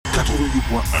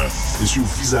88.1 et sur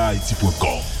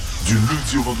visahaiti.com. Du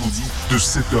lundi au vendredi de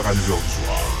 7h à 9h du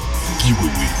soir.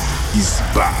 Giveaway is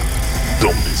back dans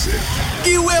les airs.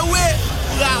 Giveaway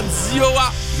Radio.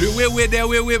 Le wewe des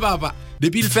wewe papa.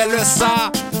 Depuis il fait le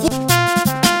ça.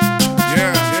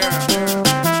 Yeah.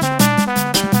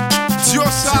 Dio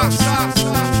ça.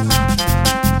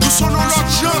 Nous sommes l'autre.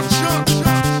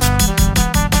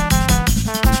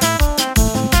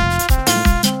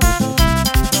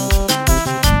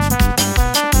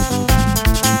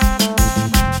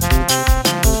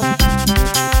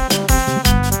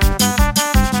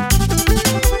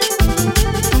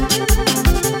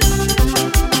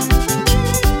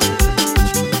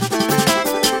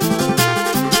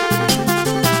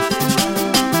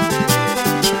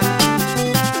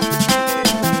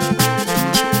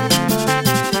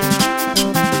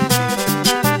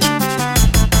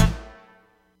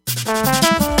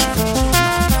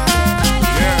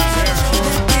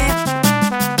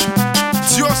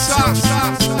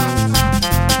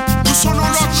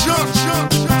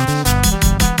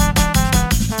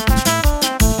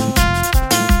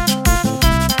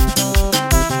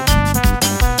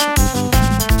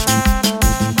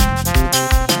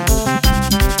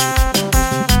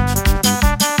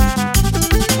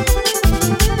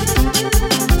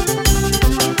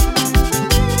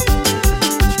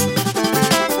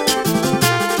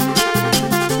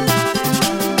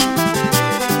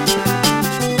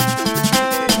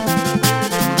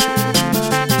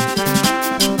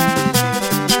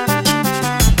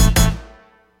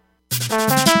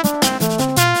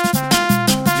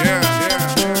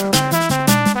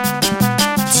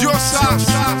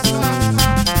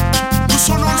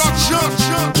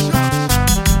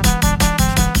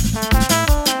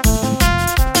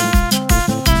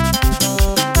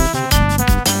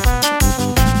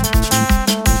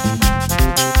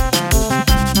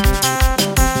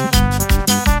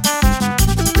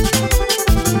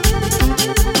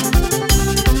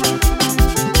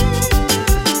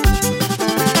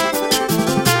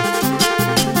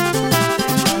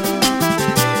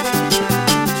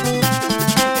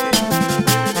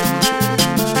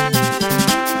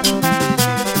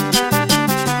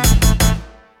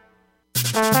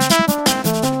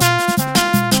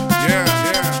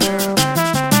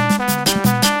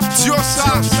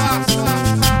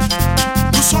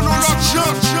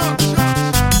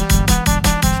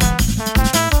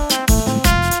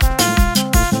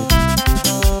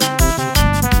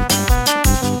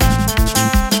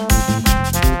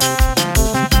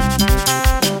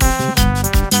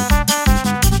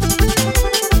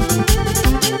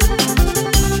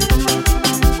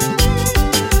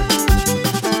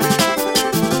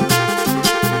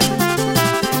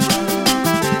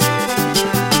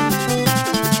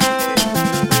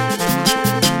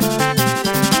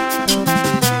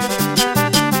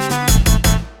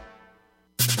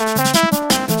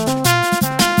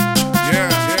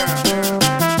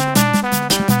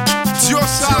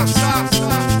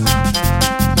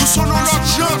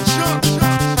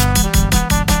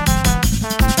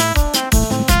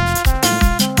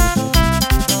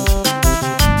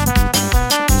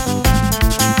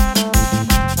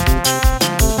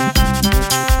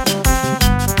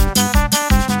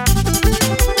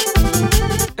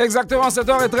 Exactement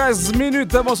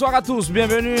 7h13. Bonsoir à tous.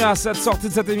 Bienvenue à cette sortie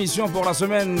de cette émission pour la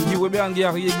semaine Giveaway en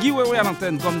guerrier. Giveaway à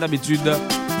l'antenne comme d'habitude.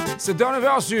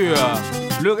 7h9 sur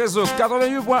le réseau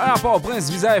 88.1 à Port-au-Prince,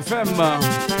 Visa FM.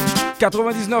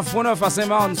 99.9 à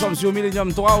Saint-Marc. Nous sommes sur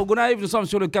Millennium 3. Au Gonaïve, nous sommes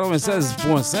sur le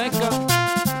 96.5.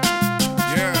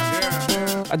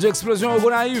 Radio Explosion au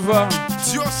Gonaïve.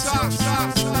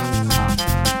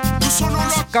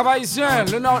 Cap-Haïtien,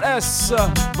 le Nord-Est,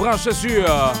 branché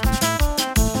sur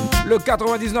le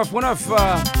 99.9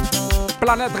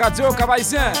 Planète Radio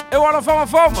Cap-Haïtien. Et voilà, en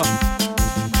forme.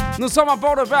 Nous sommes à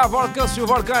Port-de-Paix, à Volcan sur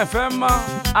Volcan FM,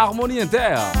 Harmonie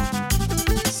Inter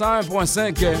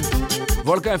 101.5,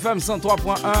 Volcan FM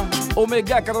 103.1,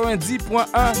 Omega 90.1,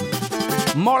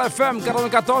 Mol FM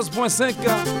 94.5,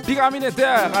 Pyramide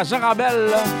Inter à Jean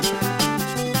Rabel.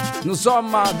 Nous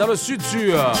sommes dans le sud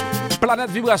sur Planète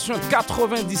Vibration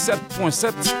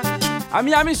 97.7, à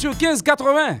Miami sur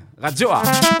 1580 Radio A.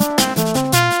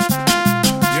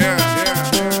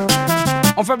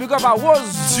 On fait big up à Woz,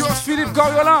 Philippe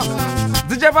Coriolan,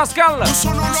 DJ Pascal,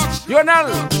 Lionel.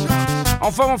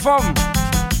 En forme.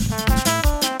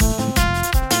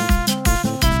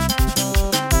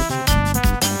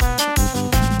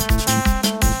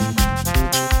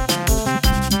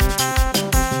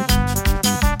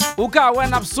 Ou ka wè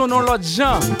nap sonon l'autre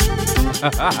gens.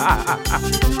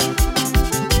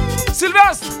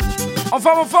 Sylvestre, en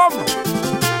forme.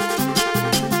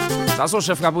 Ça son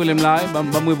chef rappeur l'aime là, bah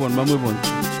me répondre.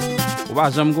 On va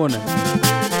jamais connaître.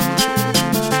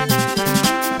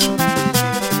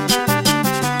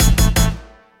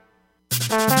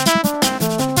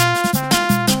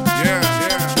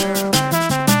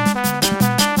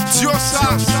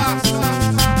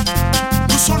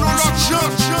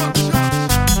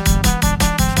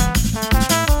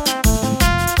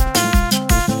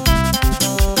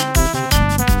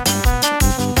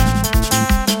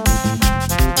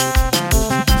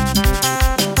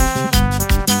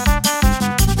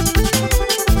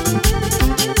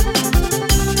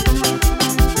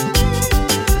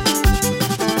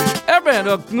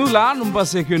 Donc nous là, nous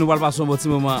pensons que nous allons passer un petit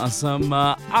moment ensemble.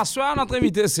 À soir, notre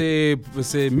invité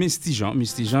c'est Misty Jean.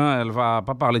 Misty Jean, elle va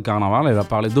pas parler de carnaval, elle va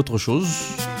parler d'autre chose.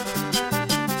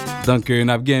 Donc nous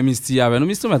avons bien Misty avec nous.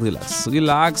 Misty, on met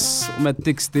relax, on met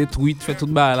texter, tweet, fait tout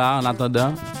bas là en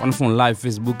attendant. On fait un live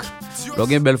Facebook.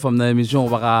 Donc une belle forme dans l'émission, on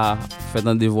va faire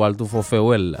un dévoile tout faut faire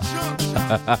well.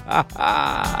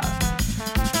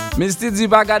 Misty dit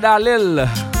Pagadalil.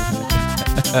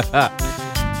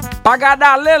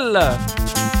 Pagadalil.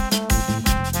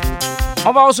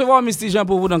 On va recevoir Misty Jean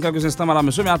pour vous dans quelques instants, madame,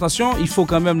 monsieur. Mais attention, il faut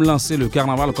quand même lancer le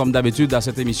carnaval comme d'habitude à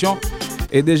cette émission.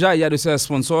 Et déjà, il y a de ces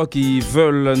sponsors qui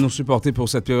veulent nous supporter pour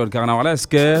cette période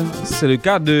carnavalesque. C'est le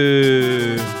cas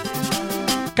de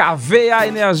KVA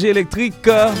Énergie Électrique,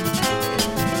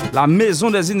 la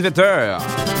maison des innovateurs.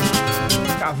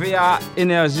 KVA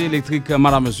Énergie Électrique,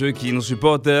 madame, monsieur, qui nous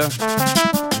supporte.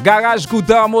 Garage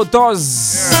Couture Motors,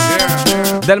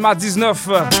 Delma 19.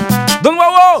 Donne-moi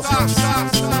wow!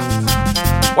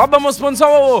 Waba mon sponsor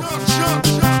wow!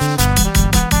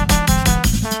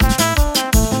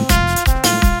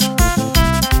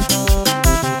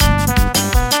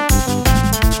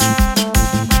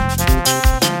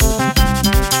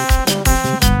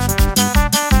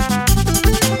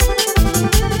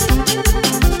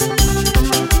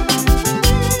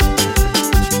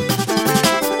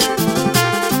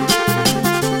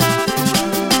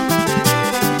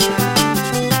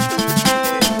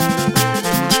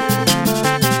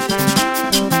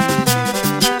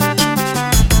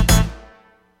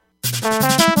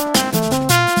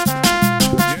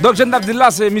 Donc, je viens de dire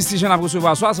là, c'est Misty Jean à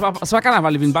recevoir. C'est pas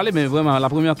carnaval, il vient de parler, mais vraiment, la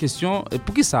première question,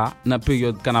 pour qui ça, dans la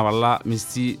période carnaval là,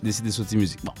 Misty décide de sortir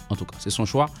musique? Bon, en tout cas, c'est son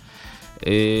choix.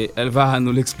 Et elle va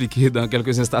nous l'expliquer dans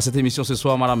quelques instants à cette émission ce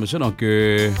soir, madame, monsieur. Donc,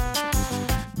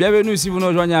 bienvenue si vous nous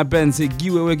rejoignez à peine. C'est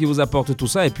Guy Wewe qui vous apporte tout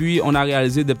ça. Et puis, on a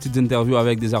réalisé des petites interviews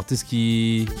avec des artistes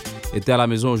qui étaient à la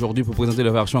maison aujourd'hui pour présenter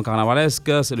leur version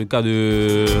carnavalesque. C'est le cas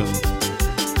de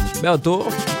Berto,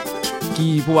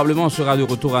 qui probablement sera de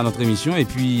retour à notre émission. Et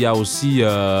puis il y a aussi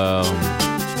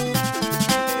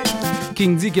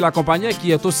King D qui l'accompagnait,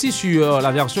 qui est aussi sur la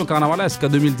version carnavalesque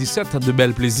 2017 de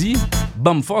Belle Plaisir.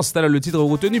 Bam Force, tel est le titre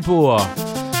retenu pour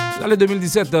l'année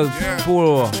 2017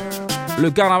 pour le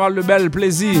carnaval de Belle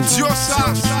Plaisir.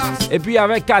 Et puis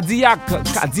avec Cadillac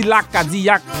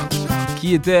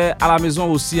qui était à la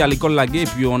maison aussi à l'école Laguet. Et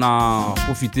puis on a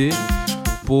profité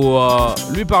pour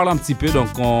lui parler un petit peu. Donc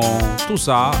tout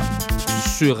ça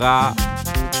sera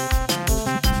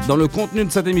dans le contenu de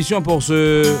cette émission pour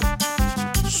ce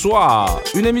soir.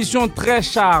 Une émission très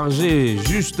chargée,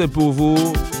 juste pour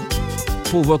vous,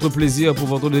 pour votre plaisir, pour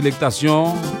votre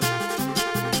délectation.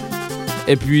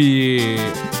 Et puis,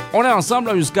 on est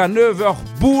ensemble jusqu'à 9h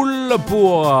boule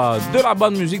pour de la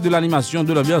bonne musique, de l'animation,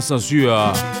 de l'ambiance sur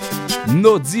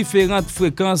nos différentes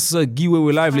fréquences. Guy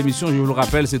Wewe Live, l'émission, je vous le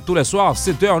rappelle, c'est tous les soirs,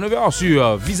 7h, 9h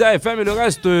sur Visa FM et le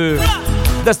reste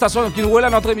des stations qui nous relaient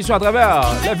notre émission à travers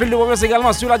les villes de province,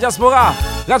 également sur la diaspora.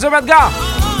 Radio Medgar.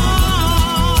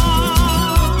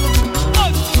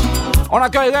 On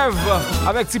accueille Rêve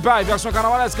avec Tipaï, version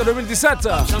carnavalesque 2017.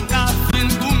 C'est nous,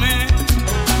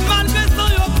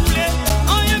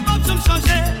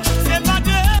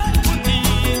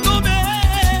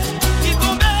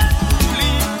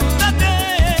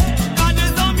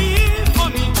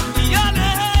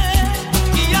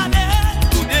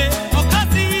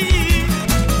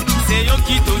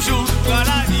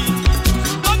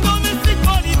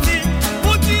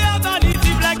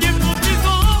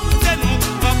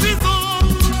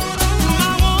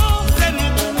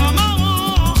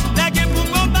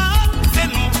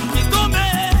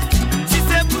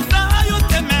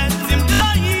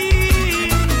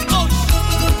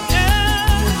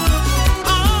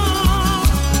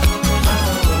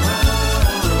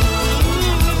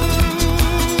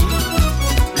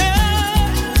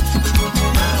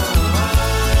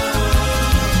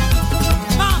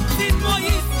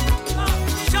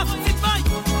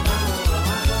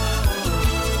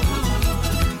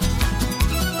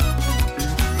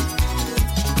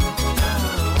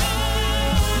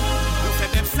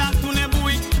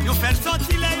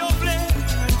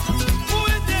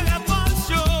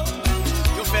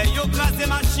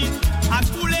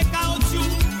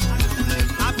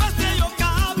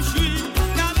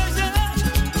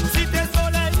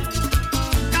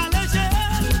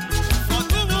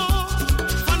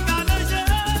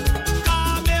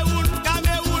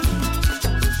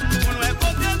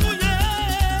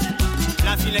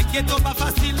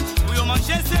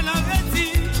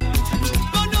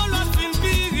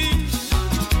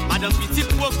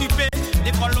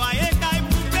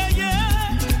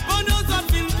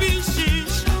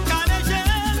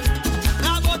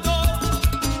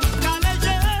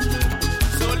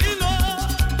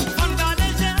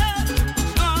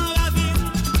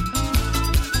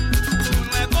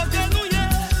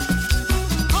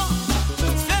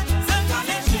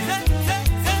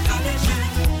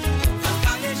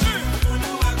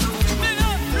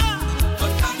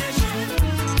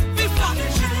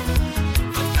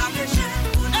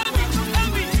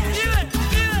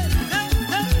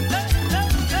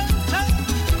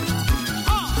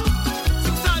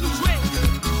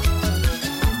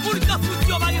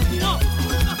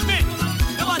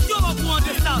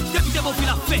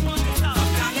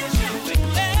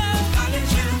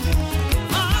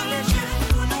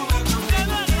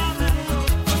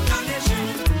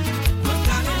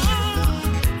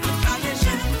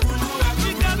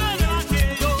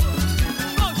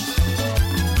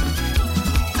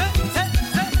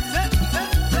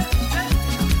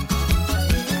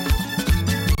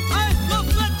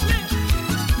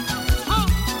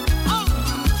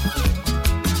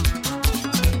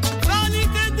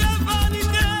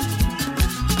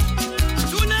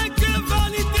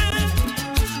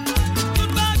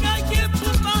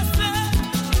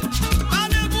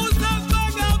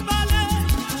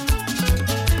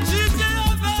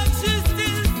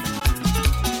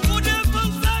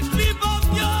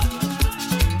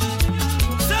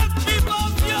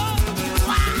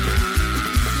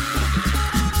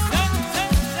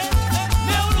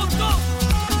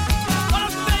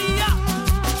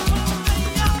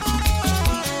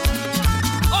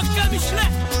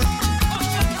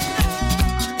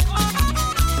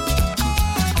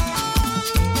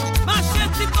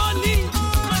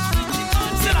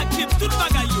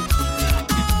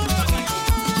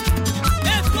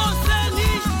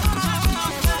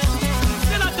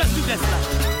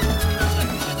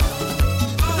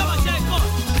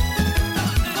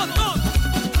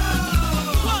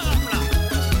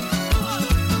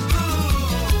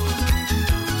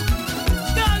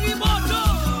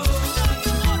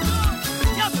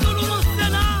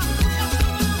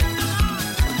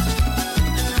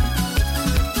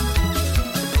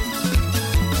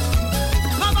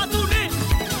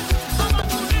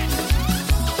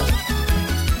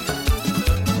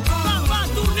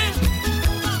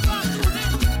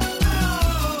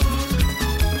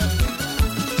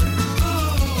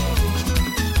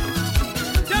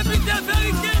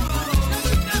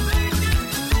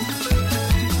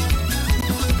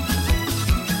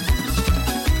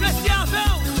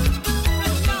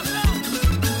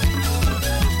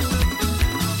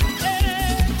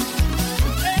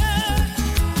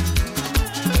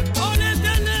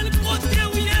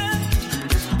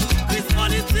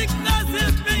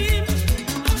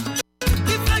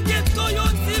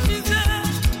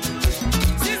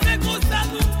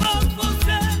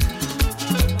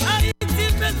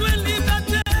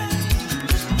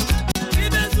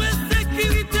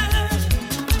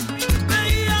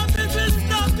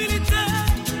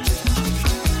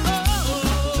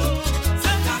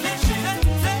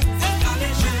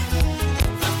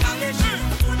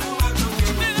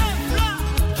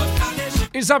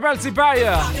 s'appelle Tipaï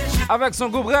avec son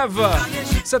groupe Rêve.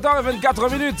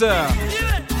 7h24.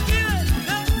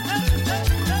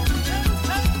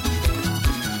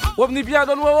 Omni Pierre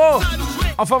de Nouveau.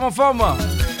 En forme.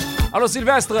 Allô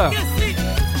Sylvestre.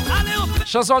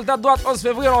 Chanson Alta droite 11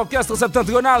 février, l'orchestre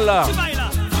septentrional.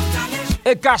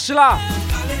 Et cache là.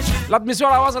 L'admission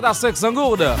à la voix c'est à 500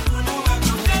 gourdes.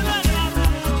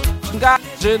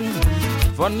 Gagin,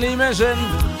 Von Limegen.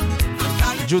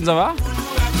 June, ça va?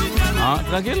 Hein,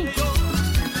 tranquille?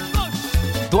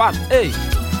 Droite, hey!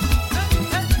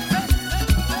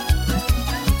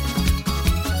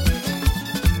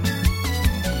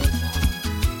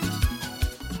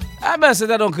 Eh ben,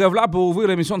 c'était donc Rêve là pour ouvrir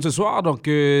l'émission de ce soir. Donc,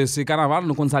 c'est Carnaval.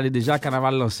 Donc, on s'allait déjà.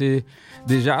 Carnaval lancé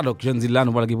déjà. Donc, je dis là,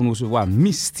 nous voilà pour nous recevoir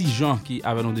Misty Jean qui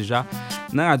avait nous déjà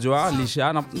dans la radio.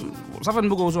 Lisha, ça fait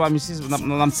beaucoup recevoir Misty.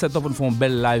 On a set up pour faire un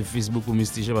bel live Facebook pour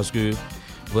Misty Jean parce que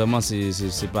vraiment, c'est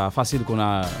pas facile qu'on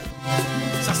a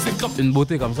une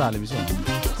beauté comme ça à l'émission.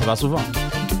 C'est pas souvent.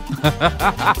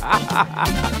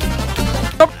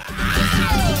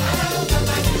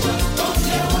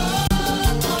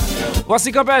 Voici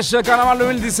Campèche, Carnaval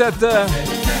 2017.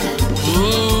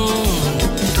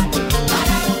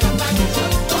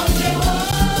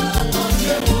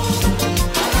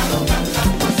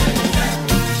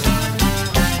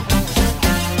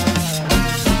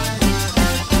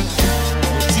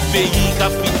 Petit pays qui a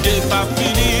fini, pas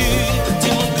fini. Si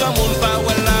mon grand monde pas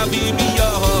la vie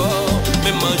meilleure.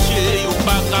 Mais manger ou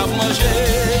pas qu'à manger.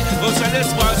 On se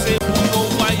laisse passer pour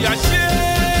nous voyager.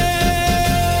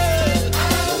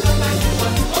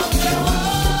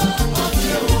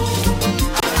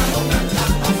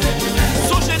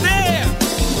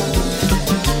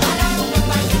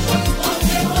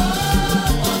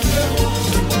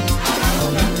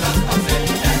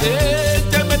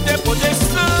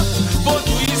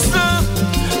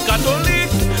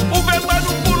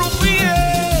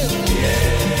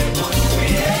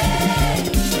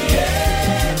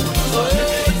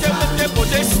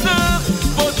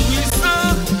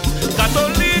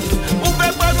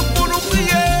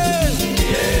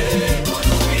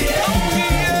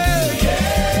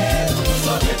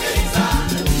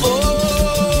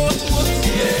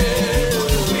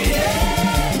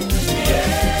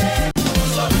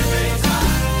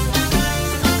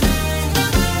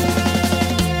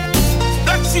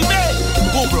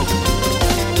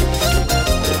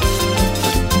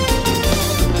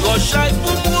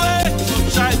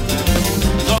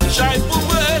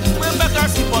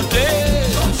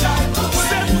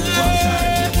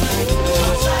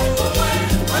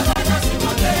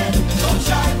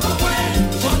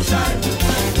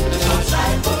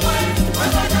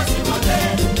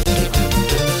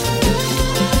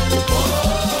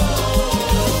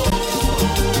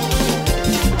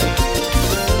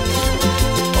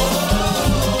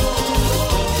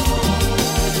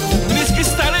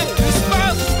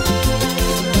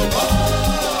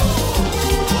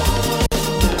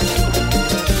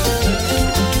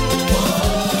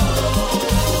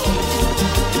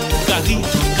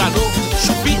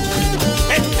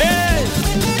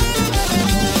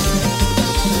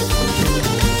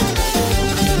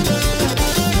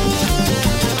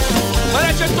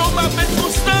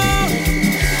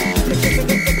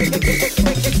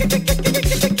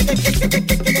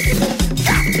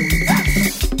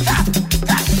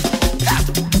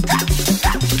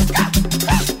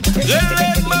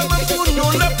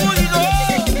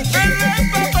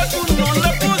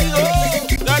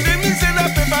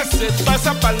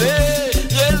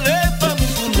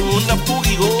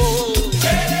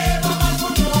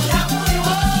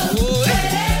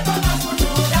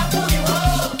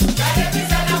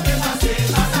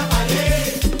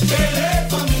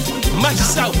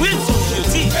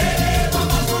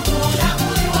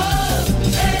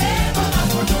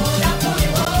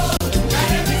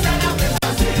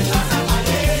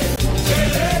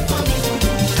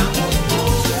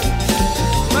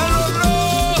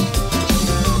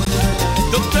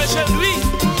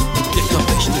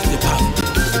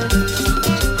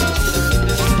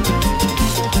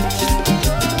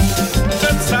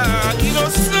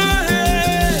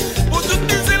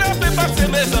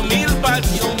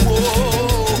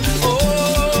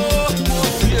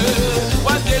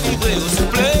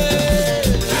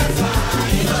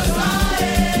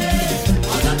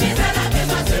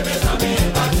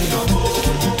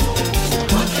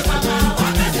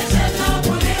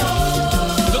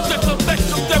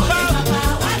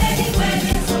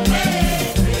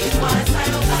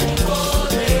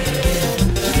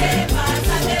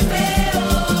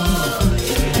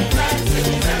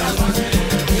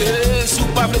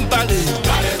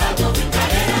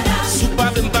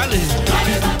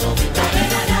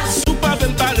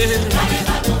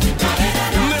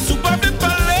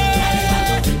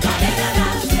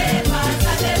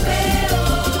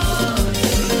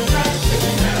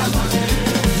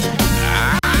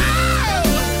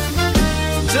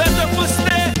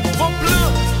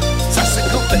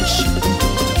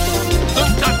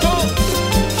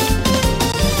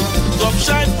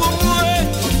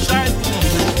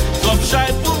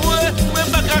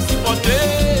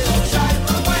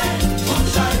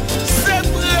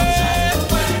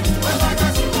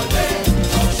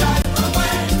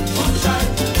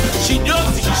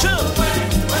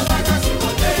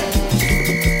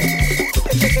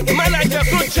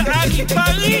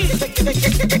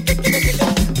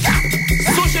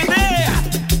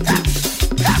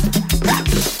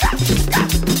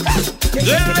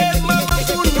 Relève maman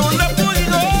pour nous la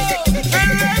pourriro.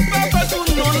 Relève papa pour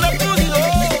nous la pourriro.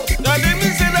 La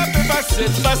démise n'a pas passé,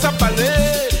 passe à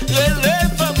palais.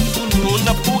 Relève maman pour nous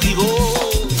la pourriro.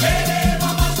 Relève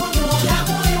maman pour nous la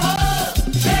pourriro.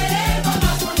 Relève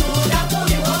maman pour nous la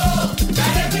pourriro. La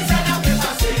démise n'a pas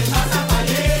passé, passe à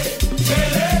palais.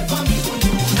 Relève maman pour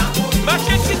nous la pourriro.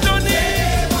 Marché Titoni.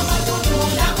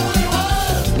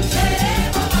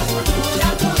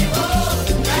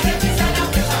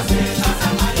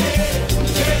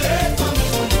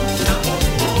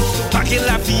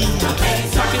 La vie,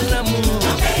 pas que l'amour,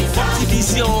 pas que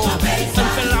vision, ça me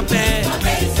fait la paix.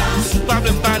 Sous pas de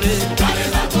me parler,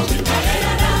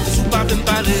 sous pas de me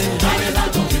parler,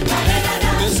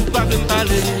 mais sous pas de me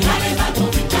parler,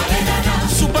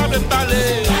 sous pas de me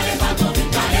parler,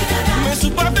 mais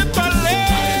sous pas de me parler,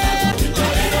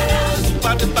 sous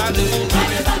pas de me parler,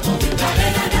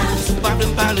 sous pas de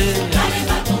me parler,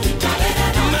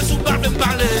 mais sous pas de me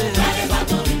parler,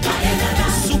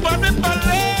 sous pas de me parler.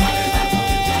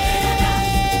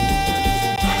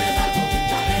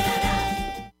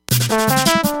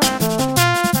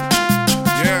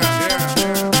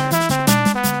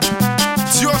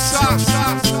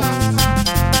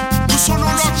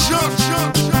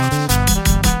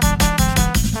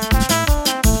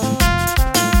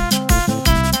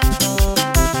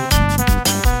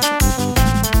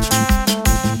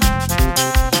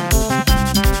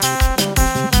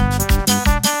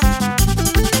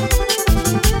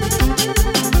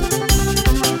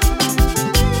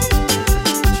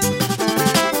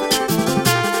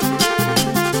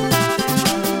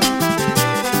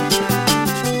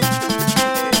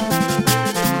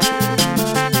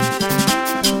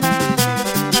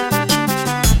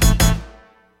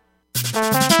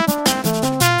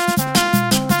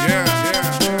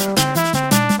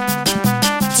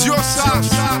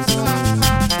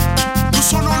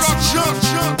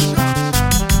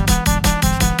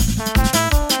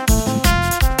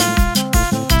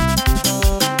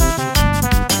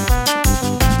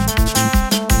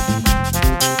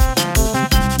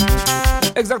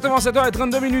 Exactement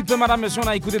 7h32, madame, monsieur, on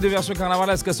a écouté deux versions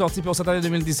carnavalesques sorties pour cette année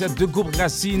 2017 de groupe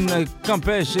Racine,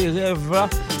 Campèche et Rêve.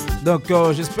 Donc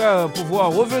j'espère pouvoir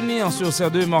revenir sur ces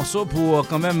deux morceaux pour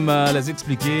quand même les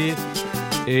expliquer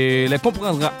et les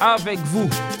comprendre avec vous.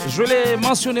 Je l'ai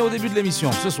mentionné au début de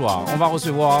l'émission, ce soir, on va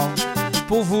recevoir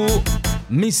pour vous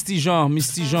Misty Jean.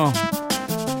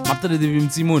 Après le début,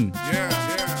 petit moun.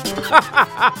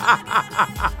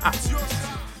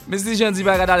 Misty Jean dit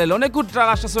bagadale. On écoute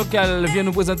la chanson qu'elle vient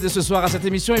nous présenter ce soir à cette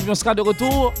émission et puis on sera de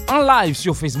retour en live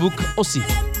sur Facebook aussi.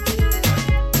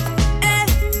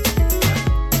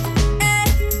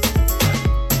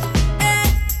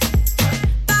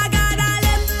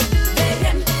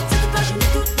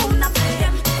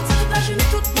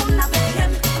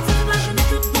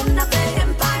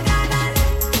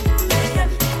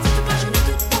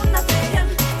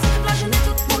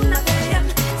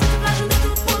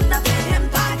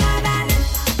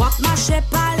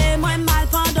 Parler moins mal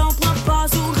pendant qu'on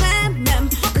pose ou rien même.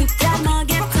 Tellement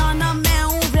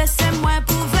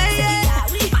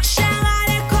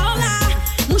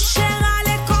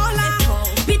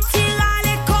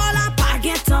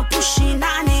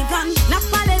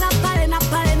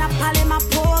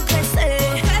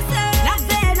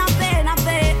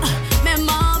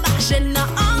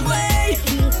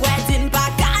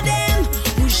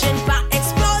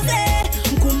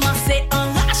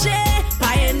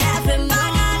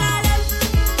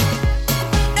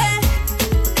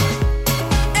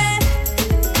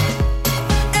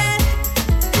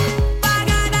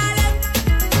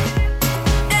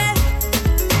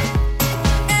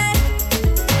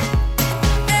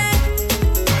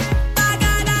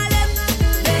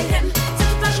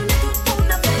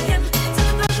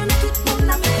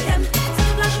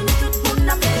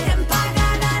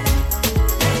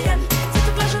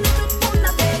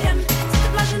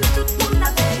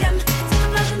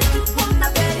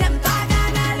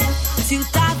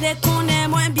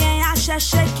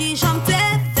chercher qui j'en t'ai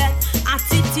fait.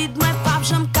 Attitude, moi, pape,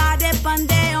 j'en ka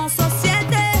dépendre en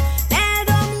société. Et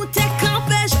dans mon t'es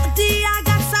campé, je dis à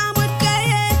gars ça me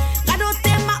créer.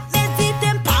 Radoter ma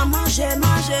médite, pas manger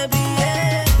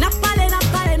billet. N'a parlé,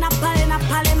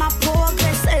 ma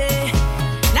progresser.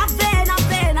 N'a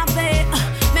fait,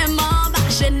 même en bas,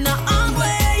 je n'en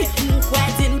envoie.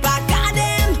 M'quedine pas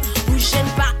garder, ou je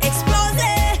n'ai pas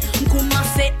explosé.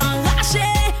 M'commencer en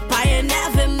lâcher, pas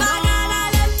énervé, ma.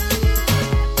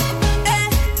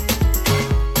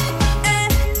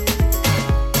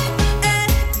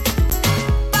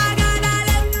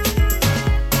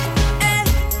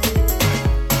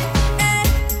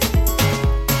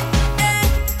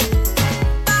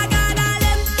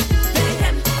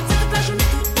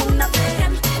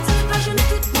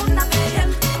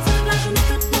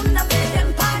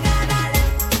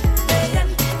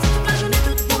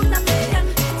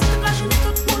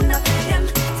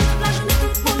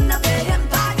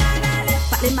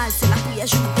 c'est la prière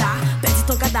Judas. Perdu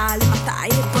ton gada, les mata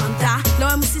et banda.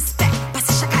 L'homme suspect,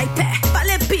 passe chaque épée. Pas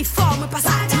les plus forts, mais pas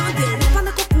attendre.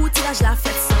 Pendant qu'on coûte, tirage la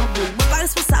fête sans bout. Moi pas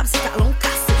responsable, c'est talon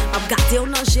cassé. M'a gardé au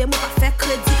danger, moi pas faire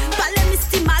crédit. Pas les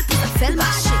mystimal, puis ça fait le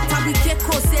marché. Fabriquer,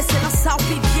 causer, c'est dans ça,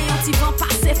 puis bien. On t'y vend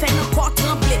passer, fait nos corps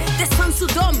trembler. Descendre sous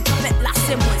dôme, tempête là,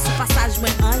 c'est moi. Ce passage, moi,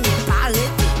 un, il est pas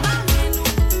arrêté.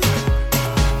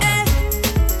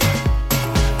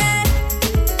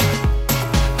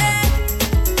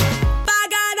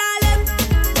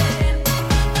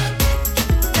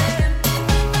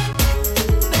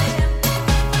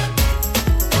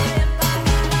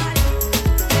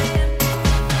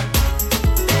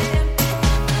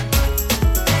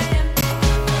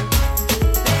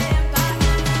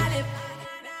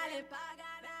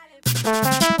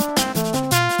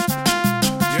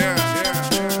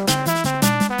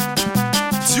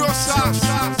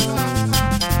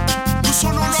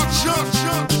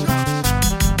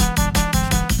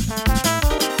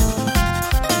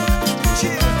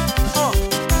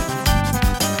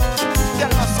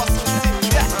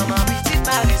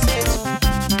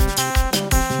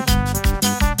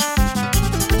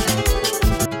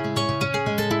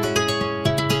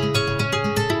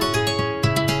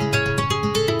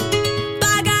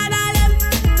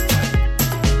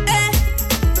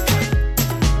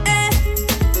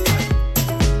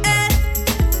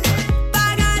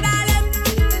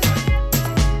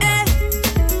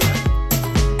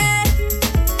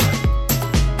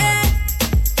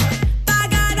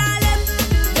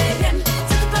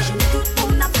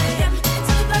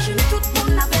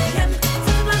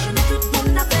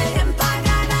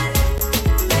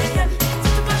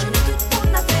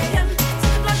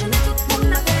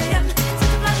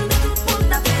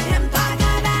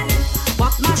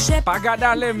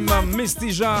 Pagadalem,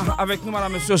 Misty Jean avec nous,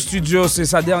 madame, monsieur studio. C'est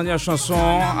sa dernière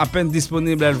chanson, à peine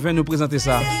disponible. Elle vient nous présenter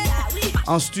ça.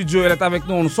 En studio, elle est avec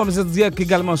nous. Nous sommes en direct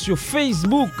également sur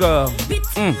Facebook.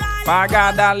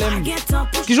 Pagadalem.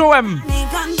 Qui joue M?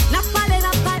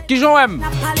 Qui joue M?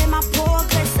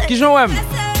 Qui joue M?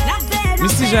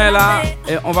 Misty Jean est là.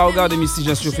 Et on va regarder Misty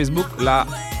Jean sur Facebook. Là,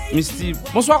 Misty.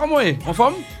 Bonsoir, comment est? En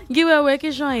forme? Guiwewe,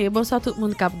 qui joue est? Bonsoir tout le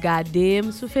monde qui a regardé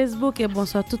sur Facebook et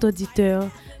bonsoir tout auditeur.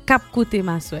 Cap côté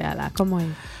ma soeur là, comment est?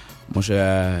 Mon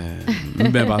cher,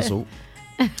 bien passo.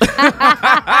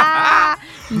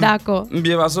 D'accord.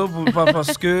 Bien passo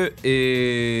parce que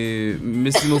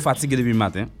mais nous fatigués depuis le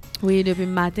matin. Oui, depuis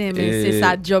le matin, mais c'est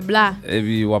ça job là. Et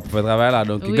puis on peut travailler là,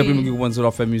 donc quelqu'un qui comprend sur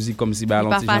leur faire musique comme si bah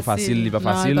c'est facile, il pas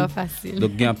facile.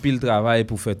 Donc il y a un pile travail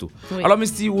pour faire tout. Oui. Alors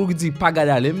Misty, vous dit pas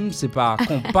Pagadalem, c'est pas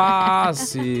compas,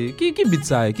 c'est qui beat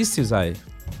ça, qui style ça?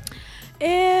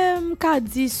 Qu'a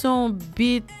dit son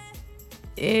beat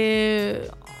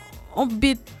on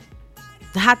beat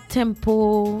hot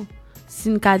tempo,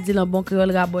 sin qu'a dit le bon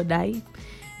créole raboday,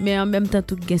 mais en même temps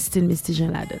tout gain style Misty Jean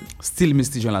là-dedans. Style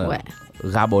Misty Jean là-dedans. Ouais.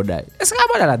 Raboday. Est-ce que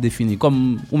Raboday l'a défini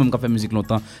comme ou même qui fait musique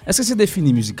longtemps? Est-ce que c'est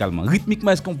défini musicalement?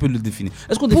 Rythmiquement, est-ce qu'on peut le définir?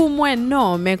 Pour moi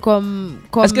non, mais comme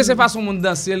est-ce que c'est façon monde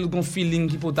danser, le feeling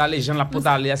qui peut aller, gens la peut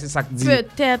aller, c'est ça que dit?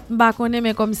 Peut-être pas connaît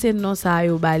mais comme c'est non ça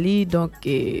au Bali donc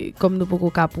comme nous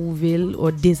pouvons approuver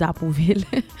ou désapprouver.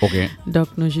 OK. Donc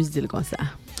nous juste dire comme ça.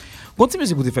 Continue à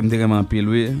écouter FM vraiment pile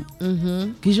oui.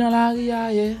 Qui Jean la ria.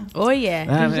 Oh yeah.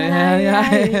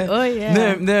 Oh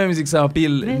yeah. De musique ça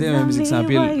pile, de musique ça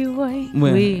pile.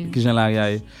 Oui, qui Jean la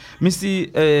ria. Mais si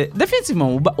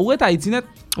définitivement où est Haïti net?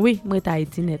 Oui, moi est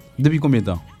Haïti net. Depuis combien de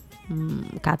temps?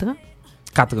 4 ans.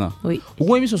 4 ans. Oui.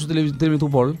 Où émission sur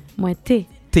Télémétropole? Moi T.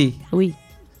 Oui.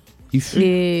 Il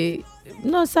fut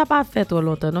non, ça n'a pas fait trop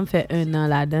longtemps. On fait 1 an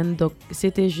là-dedans. Donc,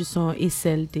 c'était juste un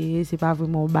SLT. C'est pas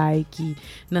vraiment bail qui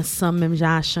n'a sans même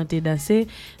genre chanter, danser.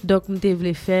 Donc, je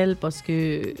voulais faire parce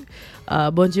que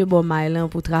bon Dieu, bon maïlan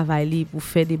pour travailler, pour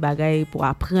faire des bagailles, pour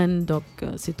apprendre. Donc,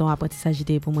 c'est ton apprentissage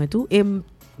pour moi tout. Et je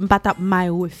ne pas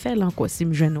refaire encore si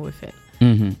je ne refaire.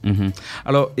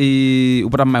 Alors, et ou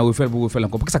pas refaire pour refaire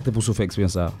encore. Pourquoi ça que tu pour faire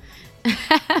expérience ça?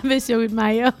 Monsieur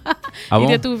Whitmire,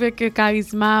 il a trouvé que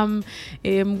charisme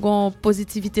et mon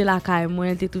positivité là quand moi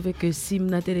il a trouvé que si dans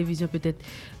la télévision peut-être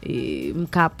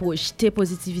m'ca projeter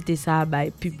positivité ça bah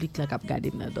public là cap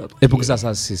regarder donc. Et pourquoi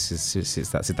ça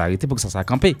c'est arrêté pour que ça a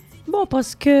campé? Bon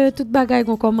parce que toute bagaille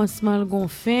gon commencement gon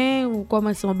fin ou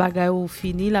commencement bagaille ou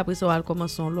fini après ça va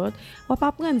commencer l'autre. On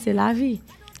pas prendre c'est la vie.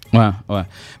 Ouais.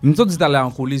 Nous dit d'aller en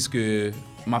coulisses que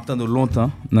m'attend de longtemps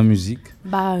dans musique.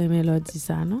 Bah mais l'autre dit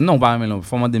ça non? Non, pas mais non,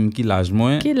 faut demander qui l'âge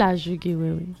moi. Qui l'âge qui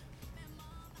oui.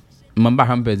 M'en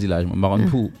pas me perdre l'âge, m'en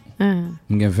pour.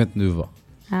 J'ai 29 ans.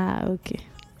 Ah OK.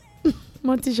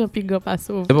 Mon petit Jean Pigan pas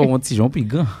sauvé. C'est pas mon petit Jean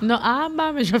Pigan. Non,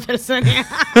 mais je fais le sonner.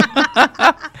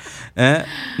 Hein?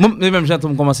 Moi, même j'ai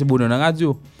commencé bonheur dans la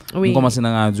radio. Oui. J'ai commencé dans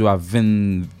la radio à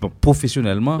 20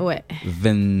 professionnellement. Ouais.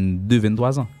 22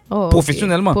 23 ans. Oh,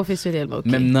 Professionnellement. Professionnellement, OK.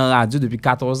 Même dans la radio depuis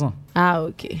 14 ans. Ah,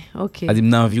 OK. C'est-à-dire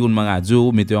dans l'environnement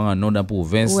radio, metteur en nom dans la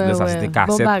province, Ouais, ça ouais. c'était Bon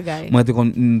cassette. bagay. Moi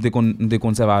j'étais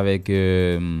conservé avec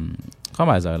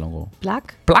comment ça s'appelle encore?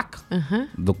 Plaque.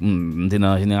 Donc j'étais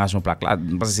dans la génération plaque là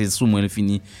parce que c'est sous moi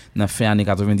fini dans fin années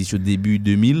 90 au début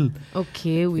 2000. OK,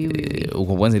 oui. Vous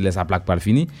comprenez, c'est là sa plaque pas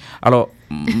fini. Alors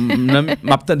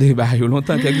m'attendais bah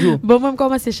longtemps quelques jours. Bon, moi, je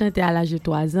commence à chanter à l'âge de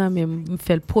 3 ans, mais je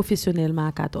fais le professionnellement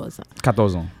à 14 ans.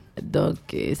 14 ans. Donc,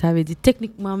 ça veut dire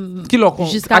techniquement,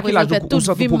 Jusqu'à quel âge fait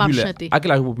toute vie m'a chanté. À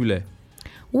quel âge populaire?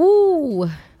 Ouh!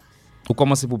 Ou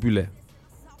comment c'est populaire?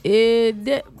 Et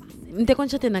m'te kon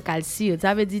chante dans Calci,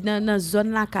 ça veut dire dans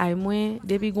zone là kay moi,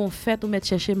 depuis qu'on fête ou mettre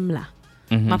chercher là.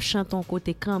 M'a chante ton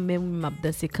côté quand même, m'a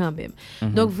danser quand même.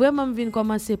 Donc vraiment me vinn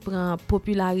commencer prendre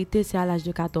popularité c'est à l'âge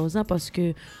de 14 ans parce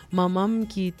que maman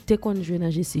qui te kon jouer dans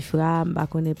Jessifra, m'a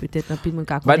connaît peut-être un peu mon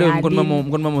ka connait. Bah de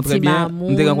maman très bien.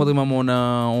 M'te rencontré maman dans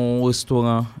un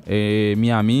restaurant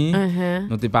Miami.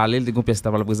 Nous t'ai parlé, elle te pièce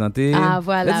t'a pas présenter. Ah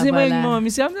voilà. Elle dit maman,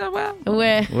 monsieur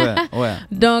ouais. Ouais.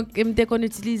 Donc m'te kon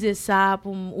utiliser ça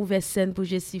pour ouvrir scène pour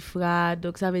Jessifra.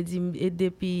 Donc ça veut dire et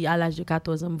depuis à l'âge de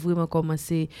 14 ans vraiment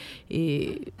commencer et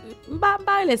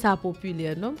laisse ça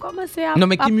populaire non commencer à non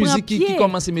mais qui musique qui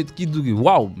commence à mettre qui dit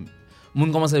waouh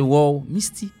monde commence à wow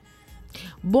Misty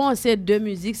bon c'est deux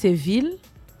musiques c'est Ville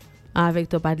avec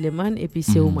Top Adleman et puis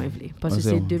c'est au moins vle parce que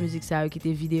c'est deux musiques ça qui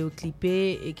étaient vidéo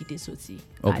clippées et qui étaient sorties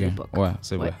à l'époque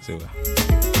c'est vrai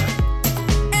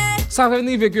ça veut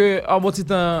dire que en bon petit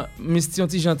temps Misty on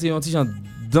ti chanter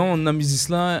dans la musique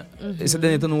là et ces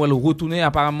derniers temps nous elle retourner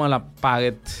apparemment la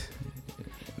paraît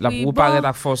la pour paraître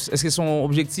à force. Est-ce que son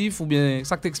objectif ou bien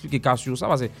ça que t'explique Cassio ça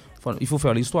parce il faut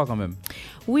faire l'histoire quand même.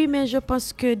 Oui, mais je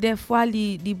pense que des fois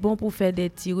il est bon pour faire des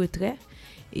petits retraits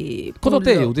et quand tu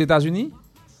es aux États-Unis?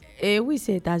 Et oui,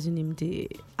 c'est États-Unis m'était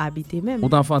habité même. Ou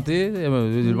t'enfanté,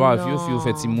 je vois fille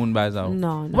fait Simone bazar.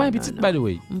 Non. Ouais, petite by the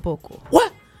way. Mpoko. Ouais.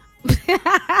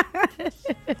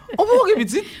 On peut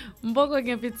petite? Mpoko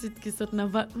gen petite qui saute dans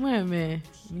ventre moi mais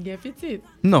gen petite.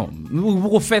 Non,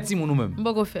 vous faites Simone nous même.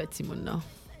 Mpoko fait Simone non.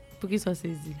 Pour qu'il soit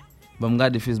saisi. Bon, me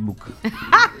regarder Facebook.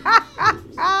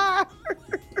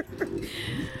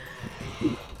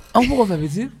 On peut faire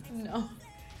petit? Non.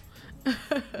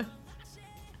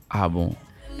 Ah bon?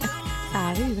 Ça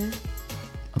arrive, hein?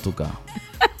 En tout cas.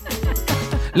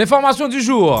 L'information du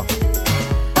jour.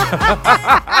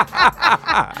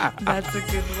 That's a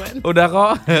good one. Oh,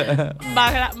 d'accord?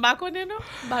 M'a connaît, non?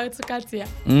 M'a tout quartier.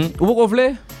 Vous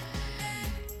voulez?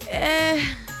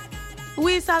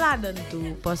 Oui, ça la donne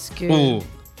tout parce que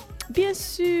bien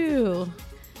sûr.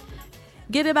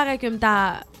 Gè des bagages que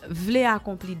m'ta vle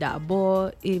accompli d'abord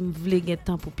et m'vle gen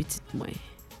temps pour petite moi.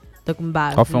 Donc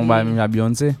m'ba. Enfin on va même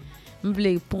Beyoncé.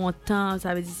 M'vle prendre temps,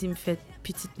 ça veut dire si me fait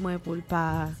petite moi pour le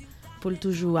pas pour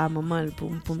toujours à maman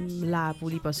pour là pour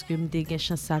lui parce que m'te gen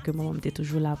chance ça que maman m'était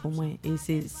toujours là pour moi et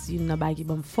c'est une bague qui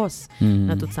me force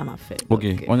dans tout ça m'a fait. OK,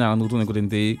 on a retourné côté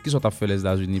NT. Qui sont fait les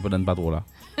États-Unis pendant pas trop là?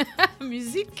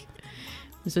 Musique.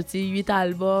 J'ai sorti 8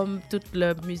 albums, toute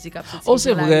la musique a sorti. Oh,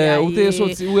 c'est vrai. Ou t'es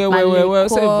sorti. Ouais,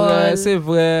 c'est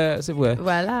vrai.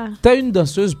 Voilà. T'es une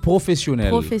danseuse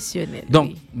professionnelle.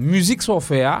 Donc, oui. musique soit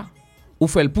fait ou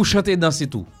fait pour chanter, danser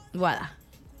tout. Voilà.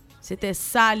 C'était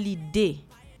ça l'idée.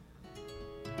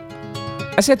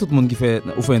 Est-ce que tout le monde qui fait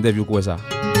une interview quoi ça?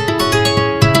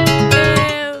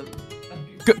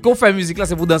 Quand on fait musique là,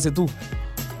 c'est pour danser tout.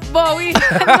 Bon oui, non,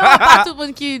 pas tout le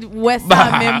monde qui ouais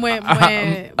ça mais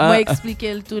moi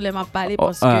expliquer le tout les m'a parlé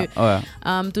parce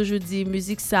que toujours dit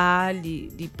musique ça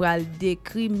li pral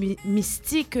décrit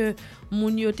mystique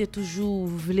moun yo te toujours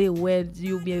vle ouais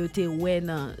ou bien yo te ouais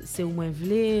c'est ou moins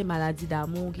vle maladie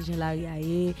d'amour qui j'ai la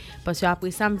riaye parce que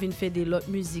après ça me vinn faire de l'autre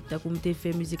musique tant comme te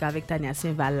fait musique avec Tania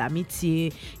Saint-Val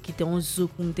l'amitié qui était on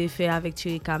zouk comme te fait avec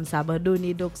Thierry Cam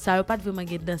s'abandonner donc ça yo pas vraiment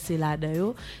get danser là-dedans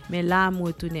yo mais là me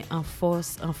retourner en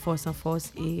force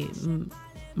et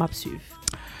m'a suivre.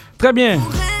 Très bien.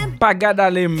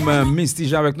 Pagadalem Misty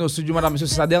Jean avec nous au studio, madame, monsieur,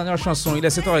 c'est sa dernière chanson. Il est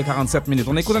 7h47 minutes.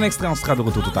 On écoute un extrait, on sera de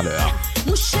retour tout à l'heure.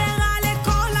 Mon cher à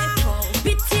l'école,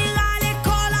 petit à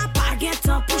l'école, pas de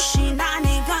temps pour chiner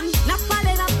ni gun. N'a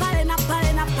parlé,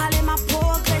 m'a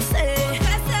progressé.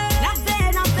 N'a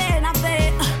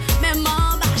fait, même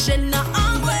en bas, je n'ai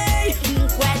en vrai.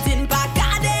 M'quête pas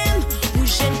garder, ou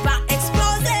je n'ai pas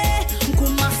explosé.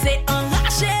 M'commencer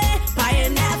enrager, pas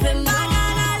énervé,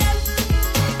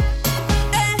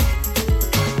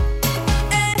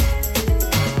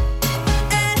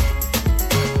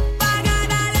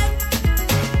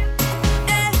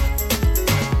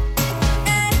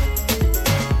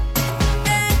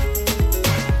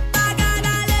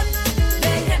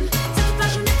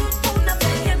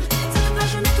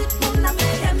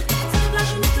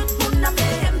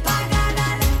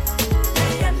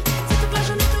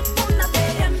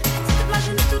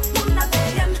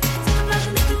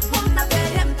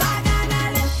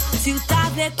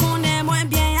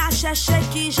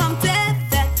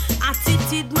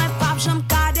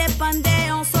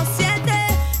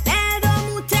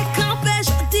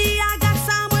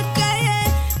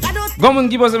 Comme on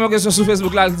qui pose une question sur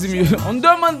Facebook là, dit mieux. On ne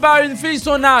demande pas à une fille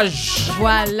son âge.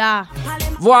 Voilà.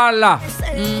 Voilà.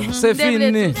 C'est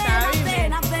Devle fini. tout ça, oui.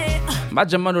 Bah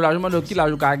je demande qui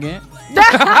l'âge qu'a gagné.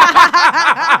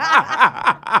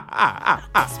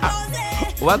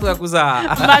 On va trouver ça.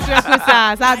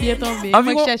 Ça a bien tombé.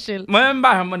 Moi chercher. Moi-même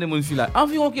pas demander mon fille là.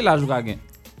 Environ qui l'âge qu'a gagné.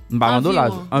 M'pa rando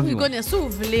l'âge. Vous connaissez ou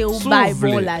voulez ou bail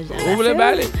bon l'âge. Vous voulez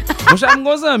bailler. Mon cher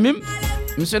m'gonzan même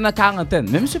monsieur dans quarantaine,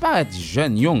 mais monsieur paraît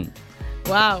jeune young.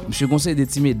 Wow. Monsieur conseille des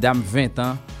petites mesdames 20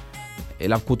 ans et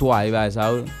la côtoie et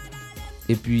ça.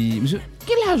 Et puis monsieur,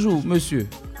 quel âge vous monsieur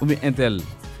ou bien un tel.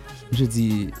 Je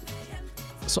dis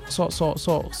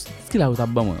quel âge t'as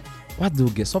ba moi. What do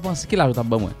you get? So pense quel âge t'as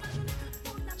ba moi.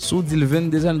 Sous dit le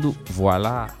 22 ans do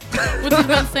voilà. Ou dit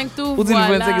 25 tout. Ou dit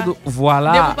 25 tout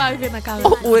voilà. Dès vous pas arriver dans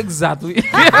 40. Oh exact oui.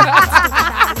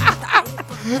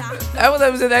 Vous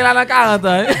avez là dans 40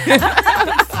 ans.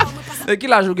 Et qui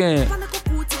l'a joué?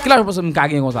 Qui l'a joué pour ça me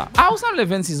caguer comme ça? Ah, vous semblez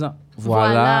 26 ans.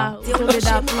 Voilà.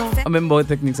 Même bonne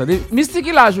technique ça. Mystique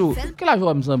qui l'a joué? Qui l'a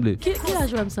joué me semble? Qui l'a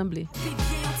joué me semble?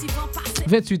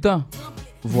 28 ans.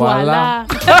 Voilà.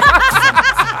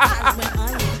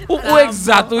 Ou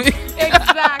exact oui.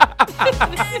 Exact.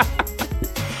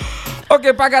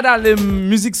 OK, pas garder les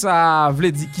musique ça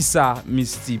veut dire qui ça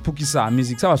Mystique pour qui ça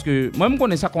musique ça parce que moi me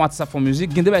connais ça comment ça font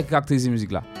musique, gagne des caractériser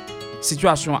musique là.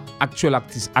 Situation actuelle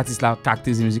artiste là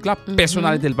caractérise musique là,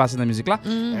 personnalité elle passe dans musique là,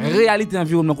 réalité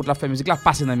environnement quand la fait musique là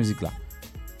passe dans musique là.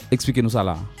 Expliquez-nous ça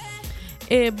là.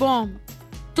 Et bon,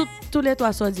 tous les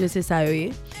trois sont Dieu c'est ça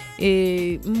oui.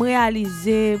 Et me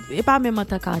réaliser et pas même en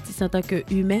tant qu'artiste en tant que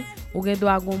humain, on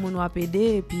doit gon moun wa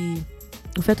aider et puis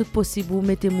on fait tout possible ou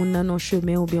mettez moun dans nos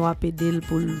chemin ou bien wa aider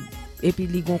pour et puis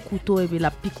li gon couteau et puis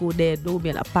la pico d'aide ou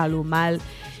bien la parle mal.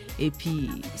 Et puis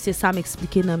c'est ça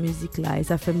m'expliquer dans la musique là et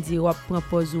ça fait me dire on prend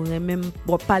pause ou même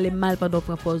on parler mal pendant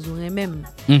prend pause ou même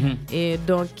et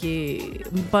donc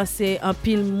me penser en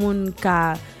pile monde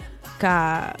ka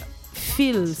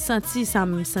feel senti ça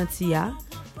me senti ya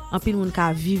en pile monde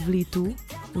ka vivre li tout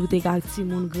ou te ka ti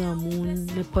monde grand monde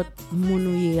n'importe monde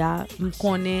ou ya me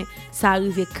connaît ça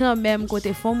arrive quand même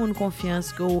côté font monde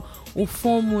confiance que au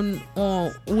fond moun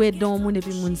ou est dans monde et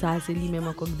puis monde ça c'est lui même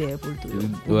encore derrière pour tout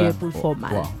ou bien pour le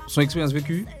formal. Son expérience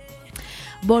vécue.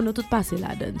 Bon, nous tout passé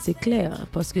là-dedans, c'est clair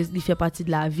parce que il fait partie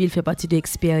de la vie, il fait partie de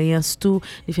l'expérience tout,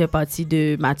 il fait partie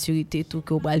de maturité tout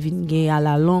que on va venir gagner à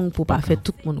la longue pour pas faire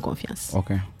tout le monde confiance.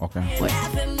 OK. Ouais.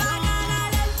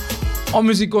 En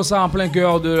musique comme ça en plein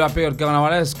cœur de la période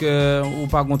carnavalesque ou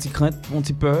pas gon petit crainte, un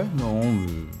petit peur non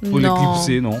pour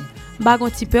l'éclipser non. Pas un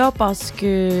petit peur parce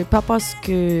que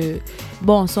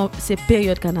bon c'est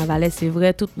période carnavalesque c'est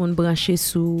vrai tout le monde branché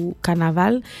sous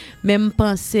carnaval même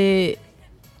penser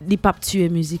di pas tuer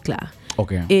musique là.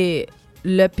 OK. Et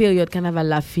le période carnaval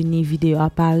la fini vidéo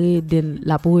apparaît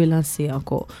la pour relancer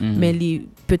encore mais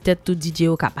peut-être tout DJ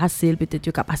au cap passer peut-être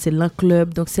au cap passer dans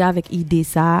club donc c'est avec idée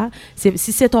ça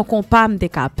si c'est ton compas me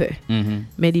capable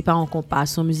mais dit pas en compas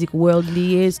son musique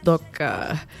worldly donc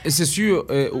c'est sûr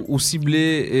ou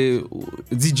cibler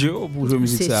DJ pour jouer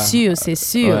musique ça c'est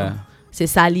sûr ouais. C'est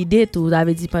ça l'idée tout vous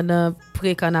avez dit pendant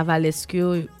pré-carnavalesque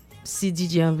si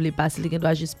DJ en voulait passer il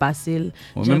doit juste passer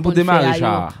même pour démarrer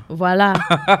ça voilà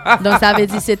donc ça veut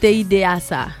dire c'était idée à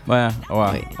ça ouais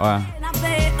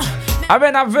ah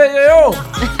ben n'a veillé yo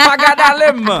pas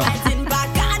gadalem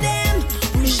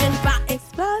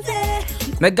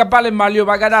nèg ka parler mal yo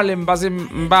pas gadalem parce que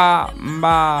m'pa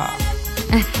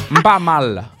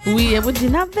mal oui et vous dit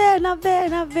n'a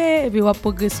et puis on va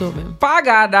progresser même pas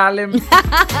gadalem.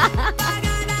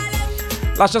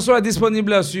 La chanson est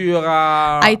disponible sur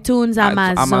iTunes,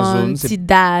 Amazon,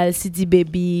 Tidal, CD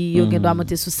Baby, vous doit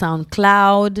monter sur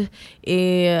SoundCloud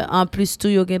et en plus tout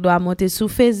vous doit monter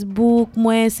sur Facebook.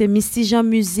 Moi c'est Misty Jean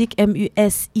Musique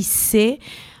MUSIC.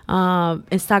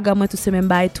 Instagram moi tout c'est même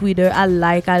by Twitter, al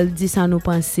like, al dit ça nous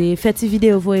penser. Faites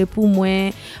vidéo voyez pour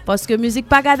moi parce que musique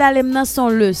pas gadalem nan son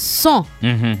leçon.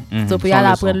 So pour y aller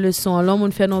apprendre leçon, l'on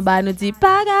monde fait non ba nous dit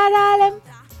pas gadalem.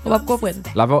 On va comprendre.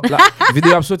 La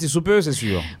vidéo a sorti sous peu, c'est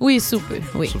sûr. Oui, sous peu,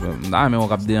 oui. Ah, mais on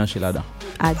va déhancher là-dedans.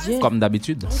 Adieu. Comme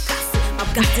d'habitude.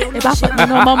 Et pas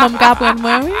non, maman me apprendre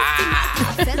moi, oui.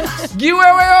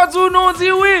 Guiwewe, nous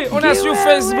dit oui. On est sur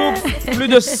Facebook. Plus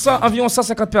de environ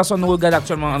 150 personnes nous regardent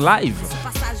actuellement en live.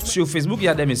 Sur Facebook, il y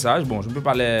a des messages. Bon, je ne peux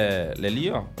pas les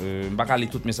lire. Je ne peux pas lire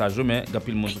tous les messages, mais il y a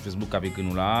plus de monde sur Facebook avec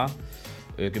nous là.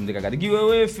 Que me regarder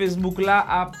ouais Facebook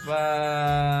là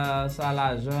ça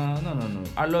l'argent non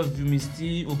I love you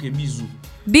Misty OK bisous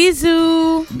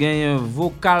gagne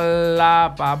vocal là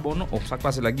pas bon non ça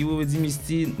passe là qui veut dire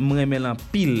Misty m'remet en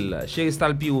pile chéri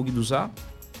Stal Piro qui tout ça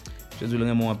je dis le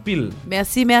remets en pile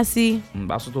merci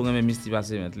bah surtout remets Misty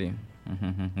passer maintenant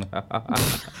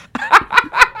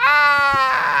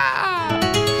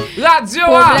Radio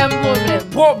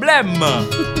problème.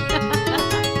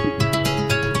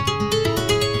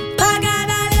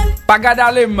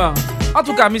 Pagadalem. En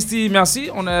tout cas, Misty, merci.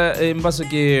 On est parce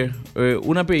que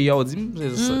on a payé aujourd'hui,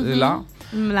 c'est là.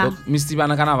 Donc Misty va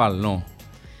dans carnaval, non?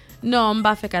 Non, on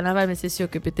pas fait carnaval, mais c'est sûr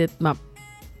que peut-être ma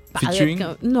featuring.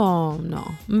 Non.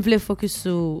 Je voulais focus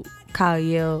sur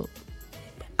carrière.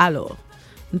 Alors,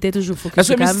 on était toujours focus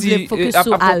sur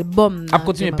album. À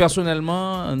continuer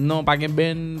personnellement, non, pas de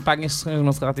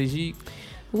changement stratégique.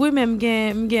 Oui, même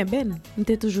gen ben. On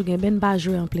était toujours gen ben pas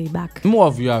jouer en playback. Moi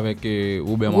vu avec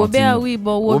Robert Martin. Robert oui,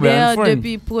 bon Robert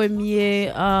depuis premier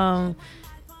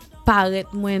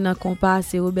paraître moi dans compas,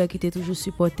 c'est Robert qui était toujours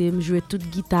supporté, me jouer toute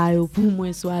guitare pour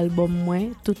moi sur album moi,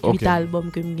 tout 8 albums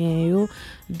que me gagne yo.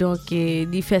 Donc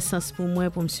il fait sens pour moi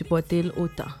pour me supporter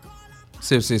autant.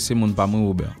 C'est mon pas moi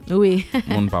Robert. Oui.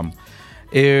 Mon pas.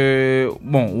 Et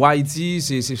bon, Haïti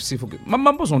c'est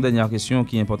maman pose une dernière question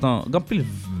qui est importante. Grand pile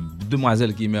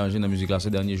demoiselle qui émergent dans la musique là ces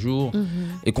derniers jours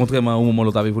et contrairement au moment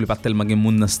où t'avais voulu pas tellement de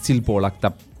monde dans style pour là que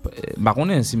t'as bah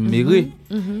connais c'est méré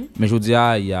mais je dis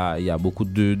il y a beaucoup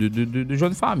de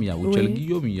jeunes femmes, il y a Rochelle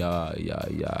Guillaume, il y a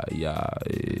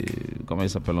comment il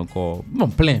s'appelle encore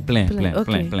plein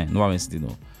nous va inciter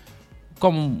non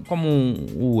comme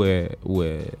où est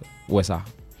ça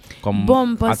comme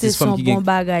bon pense c'est son bon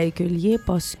bagage que lié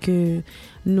parce que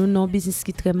nous non business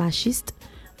qui très machiste.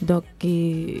 Donc,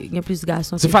 il y a plus de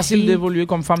garçons. C'est facile d'évoluer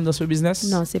comme femme dans ce business?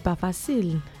 Non, c'est pas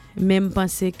facile. Même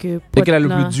penser que... Et quel est le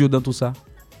plus dur dans tout ça?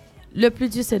 Le plus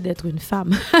dur, c'est d'être une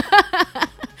femme.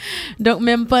 Donc,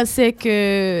 même penser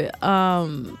que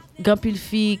grand pile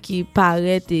fille qui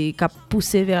paraît et qui a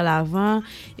poussé vers l'avant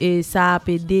et ça a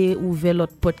aidé ouvrir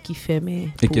l'autre porte qui fermait.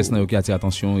 Et qu'est-ce qui attire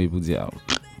attention et vous dire...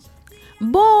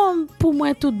 Bon, pour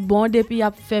moi tout bon depuis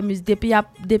a fait musique depuis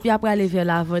après aller vers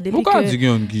l'avant depuis pourquoi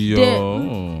que qui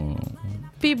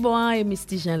puis bon et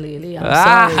Misty Jean Lélé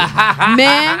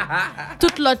mais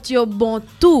tout l'autre yo bon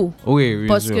tout oui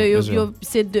parce que yo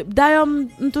c'est d'ailleurs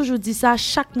on toujours dit ça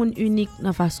chaque monde unique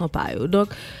dans façon pas yo donc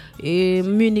et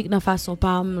unique dans façon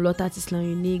pas l'autre artiste là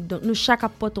unique donc nous chaque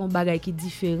apporte un bagage qui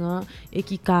différent et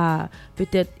qui a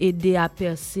peut-être aider à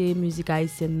percer musique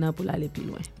haïtienne pour aller plus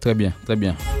loin. Très bien.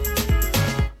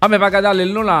 Ah mais pas regarder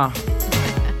le nom là.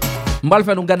 On va le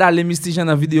faire nous regarder les Misty Jean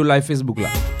dans vidéo live Facebook là.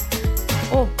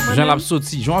 Oh, Jean l'a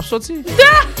sorti.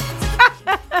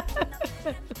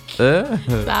 Ça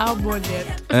a bonnet.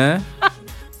 Hein?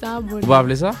 Ça a bonnet. Vous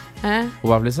appeler ça? Hein?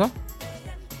 Vous appeler ça?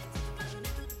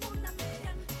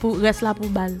 Pour reste là pour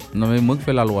balle. Non mais moi qui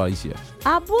fais la loi ici.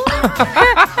 Ah bon?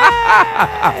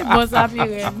 Bon ça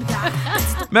Pirène.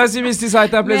 Merci Misty, ça a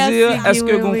été un plaisir. Merci, est-ce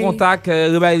que vous contact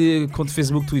compte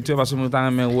Facebook, Twitter parce que nous t'en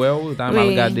aimé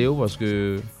regarder parce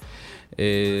que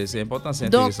c'est important, c'est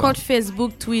intéressant. Donc compte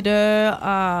Facebook, Twitter,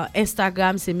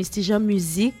 Instagram, c'est Misty Jean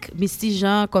Musique, Misty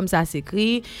Jean comme ça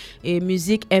s'écrit et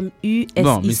musique M-U-S-I-C.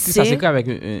 Non, Misty ça s'écrit avec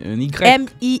un Y.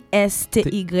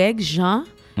 M-I-S-T-Y Jean.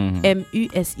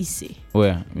 M-U-S-I-C.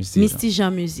 Ouais, Misty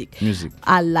Jean Musique.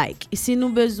 I like. Si nous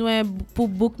besoin pour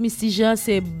book Misty Jean,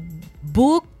 c'est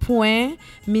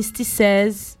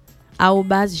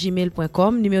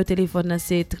book.misty16@gmail.com. Numéro de téléphone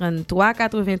c'est 33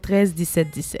 93 17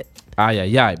 17.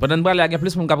 Aïe. Pendant que il y a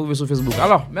plus pour nous sur Facebook.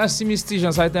 Alors, merci Misty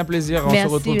Jean, ça a été un plaisir. On se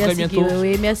retrouve très bientôt.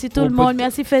 Oui, merci tout le monde.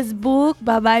 Merci Facebook.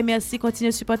 Bye bye. Merci. Continuez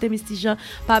à supporter Misty Jean.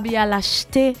 Pas oublier à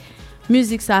l'acheter.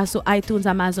 Musique ça sur iTunes,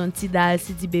 Amazon, Tidal,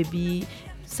 CD Baby,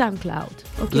 SoundCloud.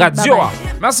 Okay, Radio. Bye bye.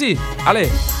 Merci. Allez.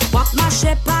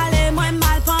 Marcher parler moins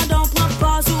mal pendant qu'on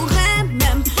pose ou rien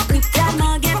même.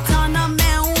 Tellement guettant non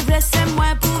mais on blesse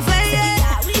moins pour veiller.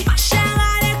 Ma chère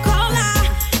à l'école là,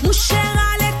 mon cher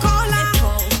à l'école là,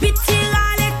 petit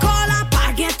à l'école là,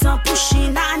 pas guettant pour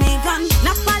china ni gun.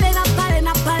 N'a parlé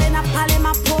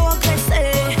ma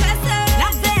progresser. N'a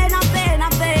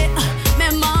fait,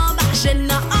 même en bas je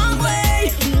n'en envoie.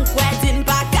 M'quoi t'in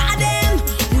pas garder,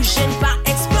 ou je n'ai pas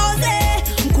exploser.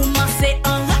 M'commencer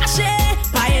enrager,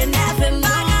 pas énervé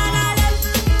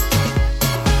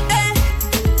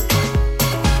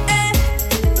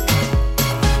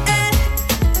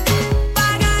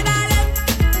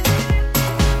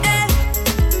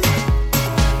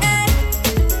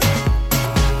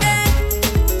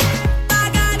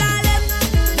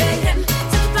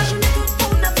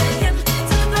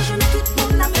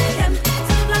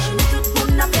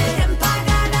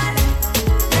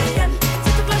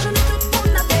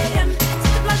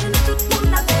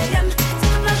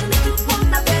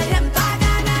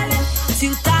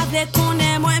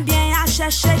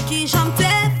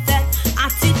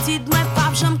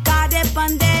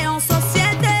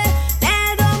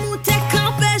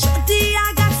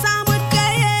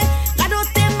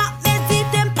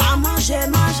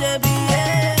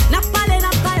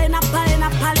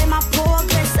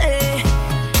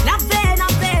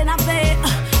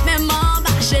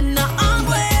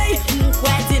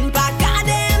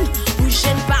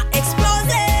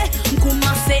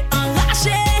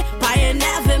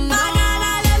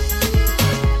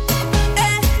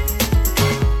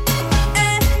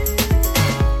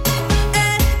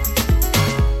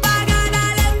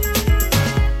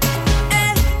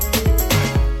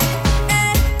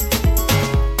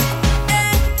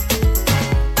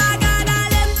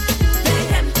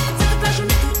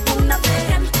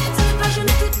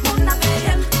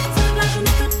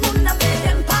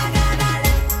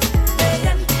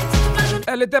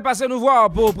était passé nous voir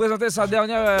pour présenter sa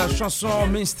dernière chanson,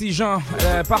 Misty Jean.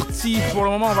 Elle est partie pour le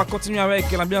moment. On va continuer avec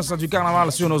l'ambiance du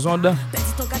carnaval sur nos ondes.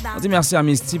 On dit merci à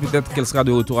Misty. Peut-être qu'elle sera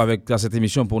de retour avec cette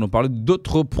émission pour nous parler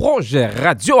d'autres projets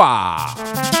radio.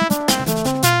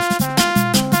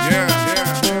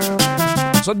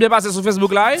 Soit bien passé sur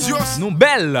Facebook Live. Nous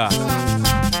belle.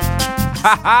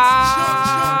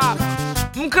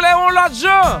 M'cléon l'autre jeu.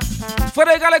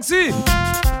 Frédéric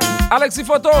Alexis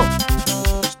Photo.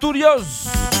 Studios.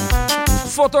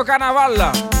 Photo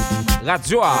Carnaval.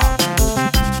 Radio.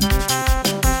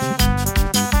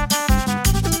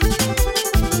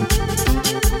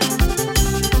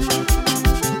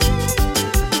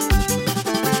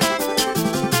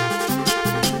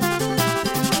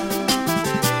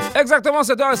 Exactement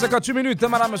 7h58,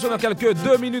 madame, monsieur. Dans quelques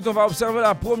 2 minutes, on va observer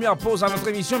la première pause à notre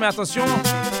émission. Mais attention,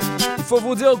 il faut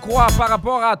vous dire quoi par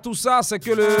rapport à tout ça, c'est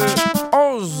que le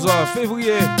 11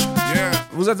 février,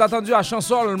 vous êtes attendu à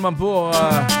Chansolme pour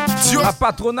la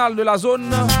patronale de la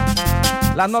zone,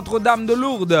 la Notre-Dame de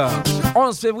Lourdes.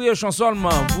 11 février, Chansolme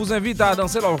vous invite à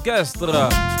danser l'orchestre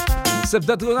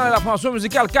septentrional et la formation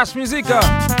musicale Cash Music.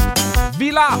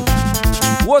 Villa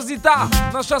Rosita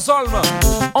dans Chansolme.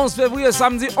 11 février,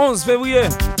 samedi 11 février.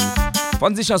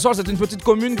 Fondy Chansol, c'est une petite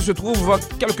commune qui se trouve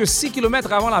quelques 6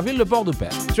 km avant la ville de Port-de-Paix.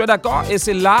 Tu es d'accord? Et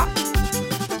c'est là,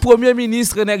 Premier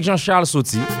ministre René Jean-Charles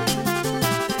Sauty.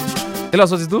 Et là,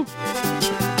 Sauty tout?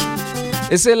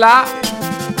 Et c'est là,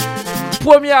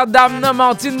 Première dame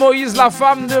Martine Moïse, la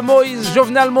femme de Moïse,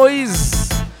 Jovenel Moïse.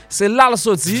 C'est là le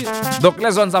Sauty. Donc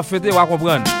les zones à fêter, on va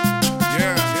comprendre.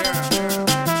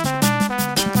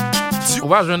 On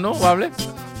va jeune, non? On va appeler?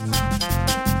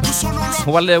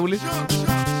 On va aller où?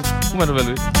 Comment on va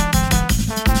aller?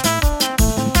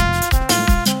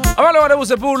 Alors, le rendez-vous,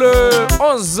 c'est pour le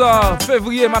 11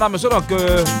 février, madame, monsieur. Donc,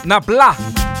 Napla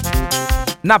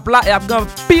et Abgan,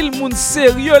 pile moun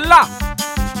sérieux là.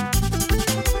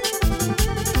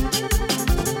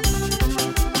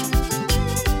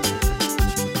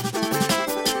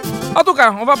 En tout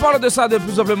cas, on va parler de ça de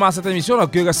plus amplement à cette émission,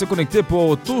 donc restez connectés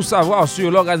pour tout savoir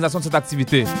sur l'organisation de cette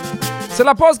activité. C'est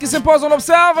la pause qui s'impose, on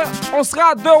observe, on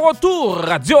sera de retour,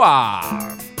 Radio A.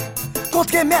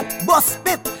 Contre-maître, boss,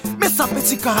 bête, mais ça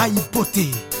petit Caraïbe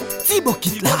poté. Thibaut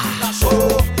quitte la show,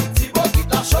 Thibaut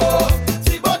quitte la show,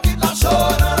 Thibaut quitte la show,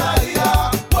 dans la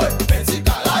ria. Ouais, petit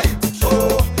Caraïbe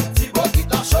show, Thibaut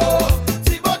quitte la show,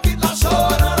 Thibaut quitte la show,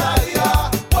 dans la ria.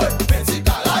 Ouais, petit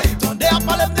Caraïbe. Tendez à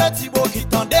parler de Thibaut quitte,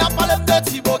 tendez à parler de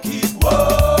Thibaut quitte.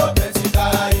 Ouais, petit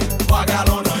Caraïbe, 3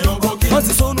 gallons dans yon go quitte. On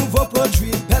dit son nouveau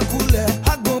produit, belle couleur,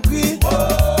 à bon prix.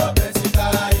 Ouais, petit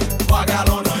Caraïbe, 3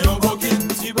 gallons dans yon go quitte.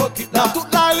 Thibaut quitte la,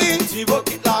 toute la ria, Thibaut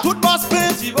quitte la, toute boss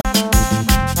print, Thibaut.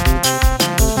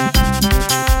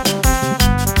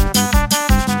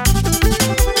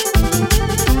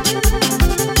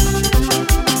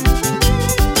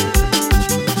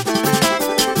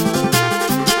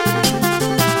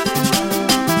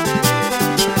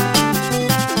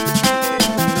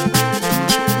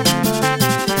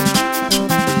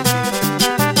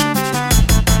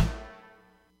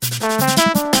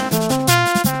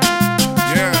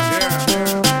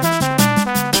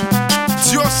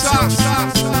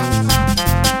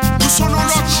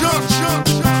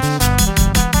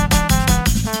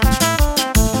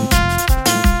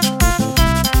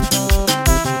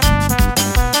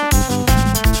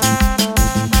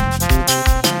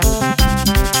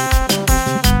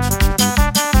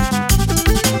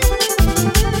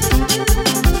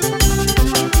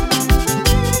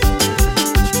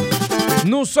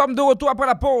 Nous sommes de retour après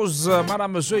la pause.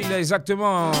 Madame, monsieur, il est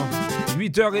exactement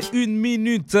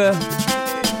 8h01.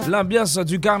 L'ambiance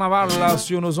du carnaval là,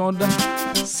 sur nos ondes.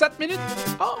 7 minutes?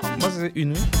 Oh, moi c'est 1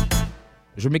 minute.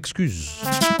 Je m'excuse.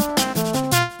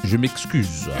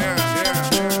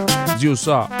 Dieu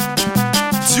ça.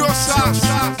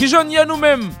 Qui j'en y a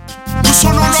nous-mêmes. Nous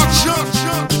sommes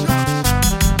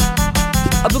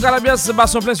En tout cas, l'ambiance se bat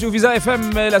son plein sur Visa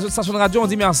FM. Les autres stations de radio, on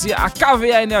dit merci à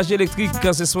KVA Énergie Électrique,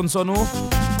 c'est sponsor nous.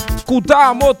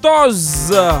 Kouta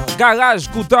Motors, Garage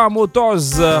Kouta Motors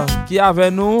qui est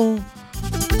avec nous.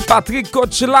 Patrick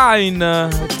Coachline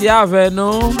qui est avec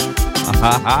nous.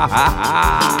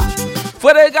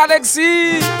 Frédéric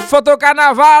Alexis, Photo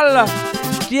Carnaval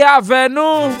qui est avec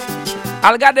nous.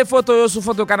 Al regarder photos sur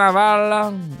Photo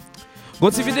Carnaval.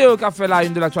 Gonti vidéo qu'a fait là,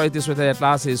 une de l'actualité sur internet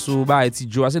là, c'est sur bah et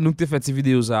Tidjo, c'est nous qui fait cette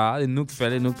vidéo ça, et nous qui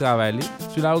fait nous travailler.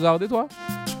 Tu l'as regardé toi?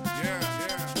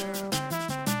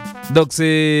 Donc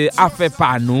c'est affaire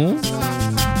pas nous.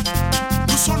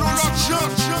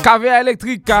 KVA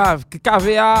électrique,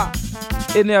 KVA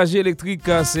énergie électrique,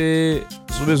 c'est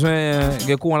sous besoin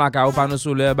de courant la panneau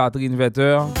solaire, batterie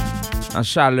inverteur, en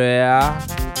chaleur.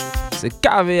 C'est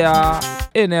KVA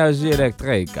Énergie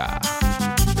électrique.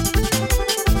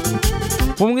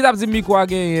 Pour moi, qui dit micro a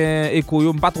gagné écho, je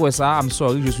pas trouvé ça. I'm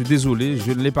sorry, je suis désolé,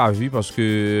 je ne l'ai pas vu parce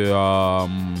que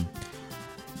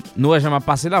nous jamais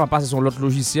passé là, on va passer sur l'autre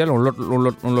logiciel, on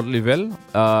l'autre level.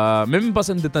 Même pas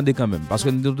ça nous détendait quand même parce que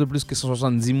nous avons plus que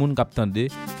 170 personnes qui attendaient,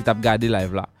 qui t'a regardé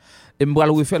live là. Et je vais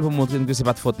le refaire pour montrer que c'est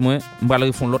pas de faute moi. Je vais le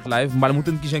refaire l'autre live, je vais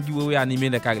montrer qui gens qui veut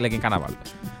animer les carnaval.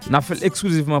 On a fait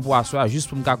exclusivement pour asseoir juste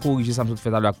pour me corriger ça me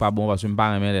fait alors pas bon parce que je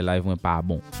pas aimer les lives pas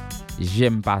bon.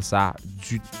 J'aime pas ça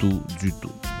du tout.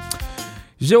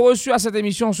 J'ai reçu à cette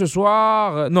émission ce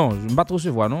soir, non, je ne vais pas te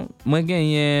recevoir, non. Moi, j'ai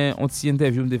gagné une petite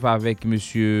interview avec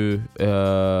monsieur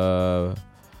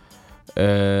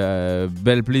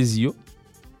Bel Plaisir.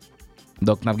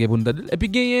 Donc, on a gagné et puis,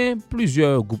 gagné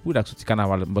plusieurs groupes là, sur le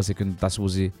carnaval. Parce que nous avons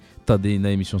supposé tendre dans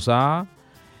l'émission ça.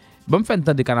 Bon, je fais un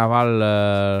temps de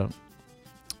carnaval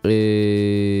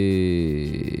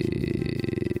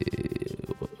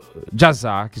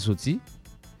Jazza qui sorti.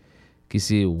 Qui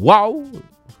c'est Wow!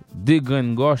 Deux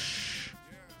graines gauche.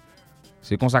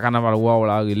 C'est comme ça carnaval wow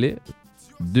là relé.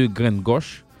 Deux graines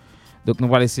gauche. Donc nous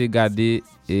va laisser regarder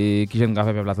et qui jeune faire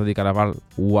peuple attendre carnaval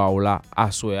wow là à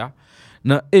soya.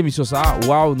 Dans émission ça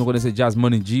wow nous connaissons Jazz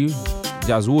Money G,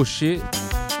 Jazz Rocher,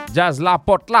 Jazz La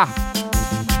Porte là.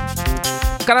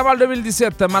 Carnaval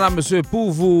 2017 madame monsieur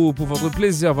pour vous pour votre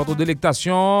plaisir, votre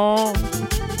délectation.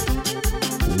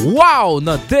 Wow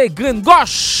dans deux graines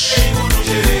gauche.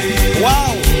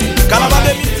 Wow, Carnaval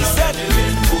 2017.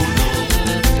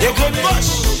 Des grandes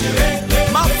moches.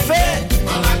 Ma fait.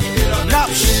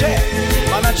 Napché.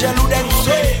 Manager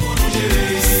Loudenso.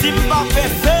 Si m'a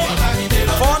fait fond,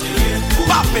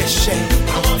 pas péché.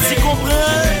 Si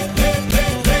comprend.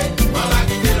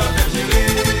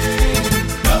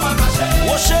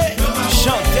 Rocher,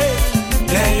 chanter.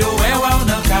 Les yo wow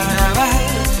dans carnaval.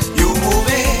 Yo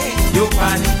mauvais, yo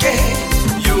paniqué,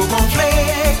 yo gonflé,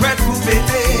 prêt pour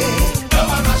péter.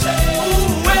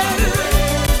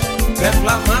 Peuple a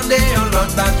mandé un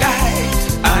lot bagaille.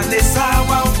 Allez ça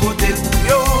va au côté pour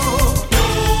yo.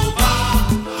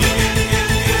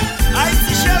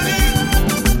 Haïti chérie.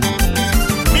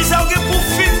 Mise à pour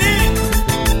finir.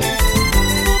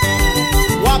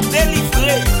 Wap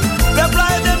délivré. Peuple a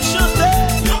aidé me chanter.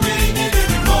 Yo pays qui vit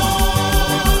du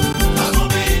monde. Dans mon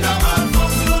pays n'a mal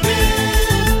fonctionné.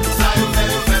 Tout ça yo fait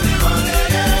du monde.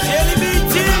 J'ai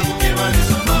limité.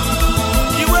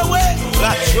 Qui ouais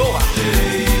radio.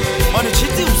 On est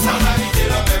cheaté ou ça?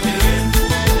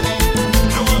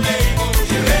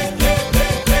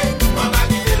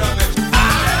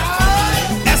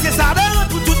 Est-ce que ça donne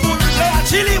pour tout le monde à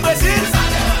Chili, Brésil?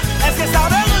 Est-ce que ça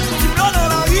donne pour tout le monde dans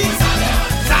la vie?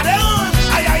 Ça donne,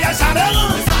 aïe aïe aïe, ça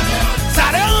donne. Ça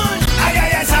donne, aïe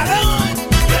aïe aïe, ça donne.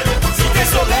 Cité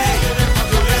soleil,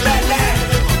 belle air,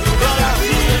 dans la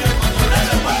vie.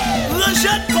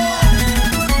 Rejette-moi.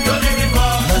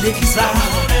 Dans l'église là,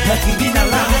 dans le tribunal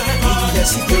là.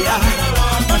 Université ya,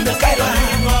 on the Kaila,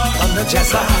 on the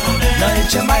Jazza, dans le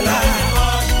Jamaïla.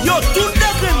 Yo, tout de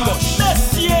gringo,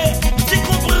 messieurs, tu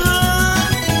comprends?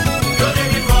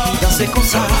 Dansez comme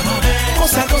ça,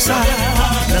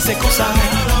 dansez comme ça,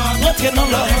 rentrez dans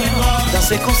l'or.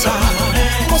 Dansez comme ça,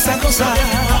 dansez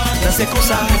comme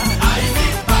ça.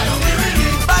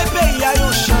 Bye bye, y'a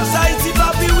une chance, Haïti va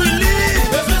be Willy.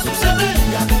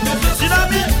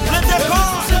 Dynamique, le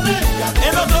décor,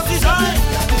 et notre design.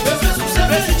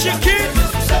 Besi chicken.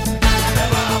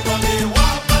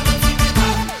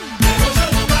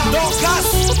 Don't gas,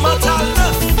 mental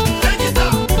neuf.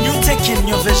 You taking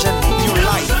your vision, your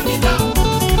life.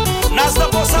 Nas de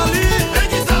bon salut.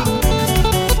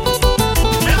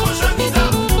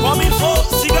 Comme il faut,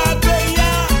 cigare payé.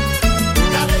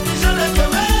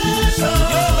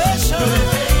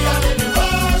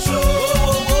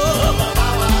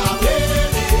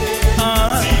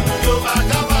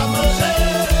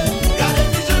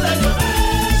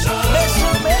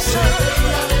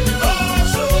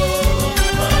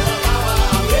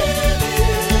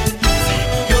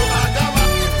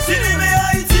 Si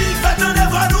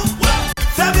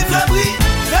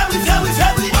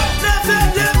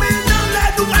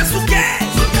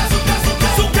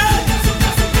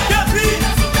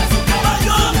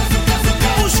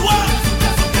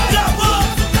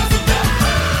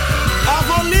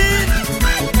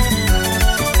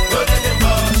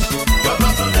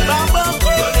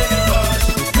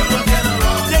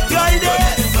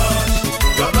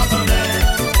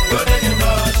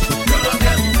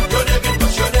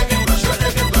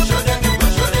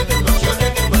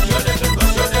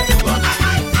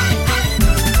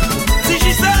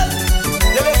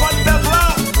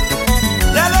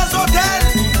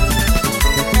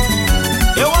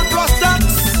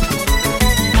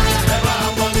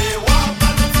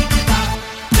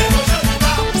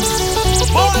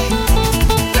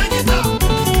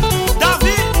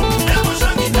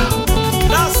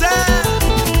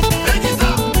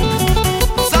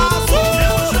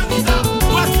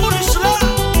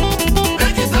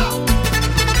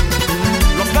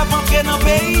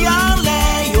pays en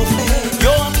l'air, yo vle.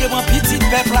 Yo entre mon petit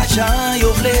peuple à Jean,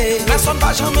 yo vle. Personne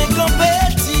va jamais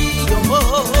camper, ti, yo mo.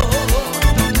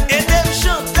 Et dem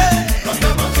chanter.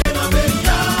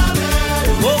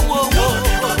 Oh, oh, oh.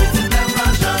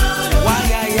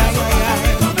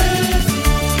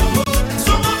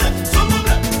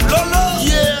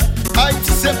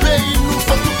 C'est pays nous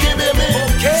faut tout qu'aimer.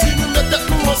 Si nous mettons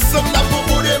nous ensemble là pour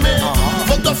vous aimer.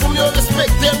 Faut que faut mieux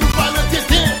respecter nous pas le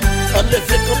tété. On les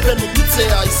fait comprendre nous toutes ces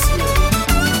haïtiens.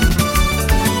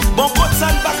 Bon côté ça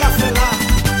ne pas qu'à faire là.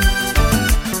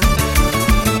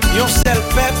 Yon seul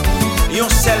peuple, yon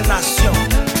seule nation.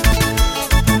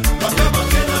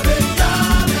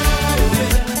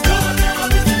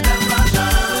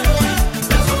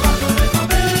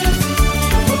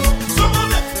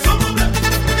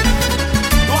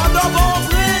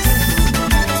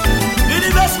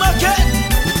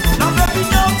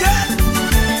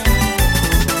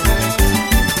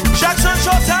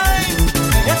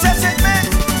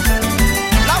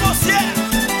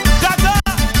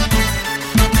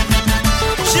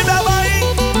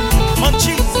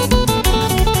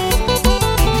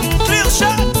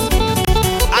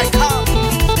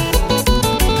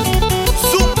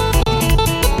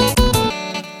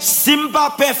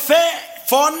 Pas parfait,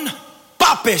 fun,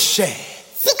 pas péché.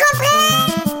 Si compris.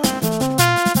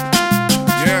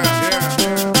 Yeah.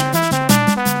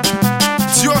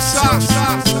 Dieu ça.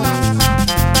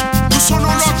 Nous sommes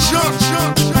l'autre gens.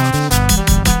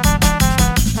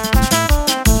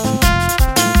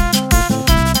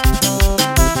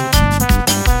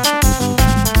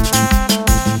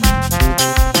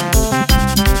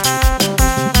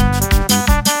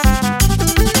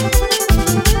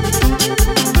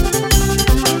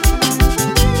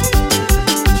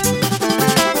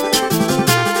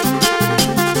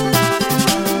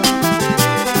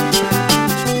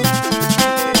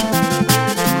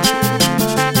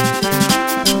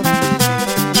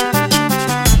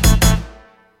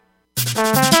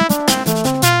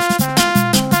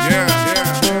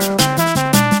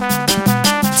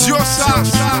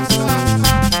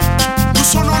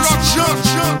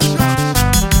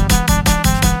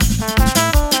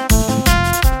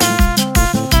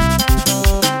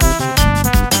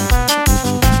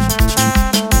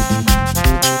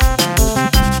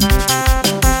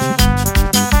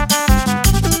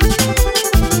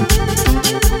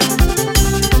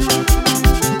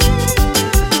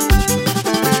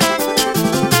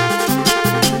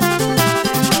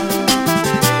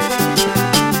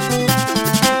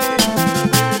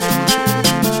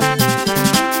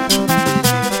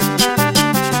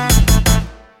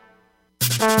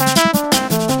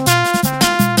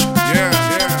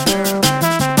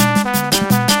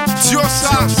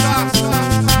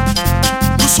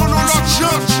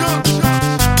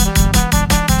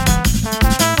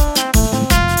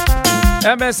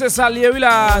 Eh ben c'est ça lié, oui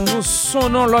là, nous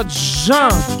sonnons l'autre Jean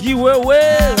Giwewe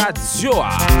Radio.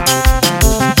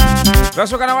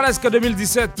 Version carnavalesque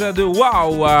 2017 de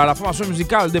Wow, la formation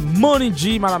musicale de Money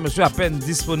G, madame monsieur à peine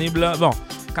disponible. Bon,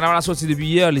 carnaval a sorti depuis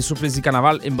hier, les sous plaisir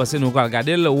carnaval, et m'passe nous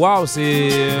regarder. Wow, c'est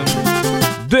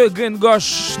deux graines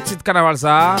gauche, titre carnaval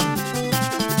ça.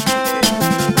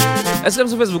 Est-ce que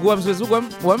sur Facebook, ouais, sur Facebook,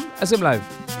 ouais, est-ce que live?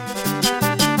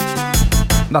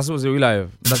 That's supposé oui live.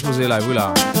 That's supposé live, oui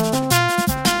là.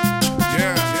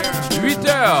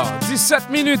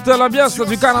 8h17, l'ambiance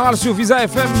du carnaval sur Visa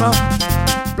FM.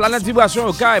 Planète Vibration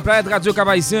au cas et Planète Radio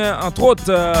Cavaïsien, entre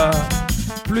autres,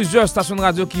 plusieurs stations de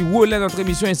radio qui roulent notre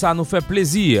émission et ça nous fait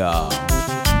plaisir.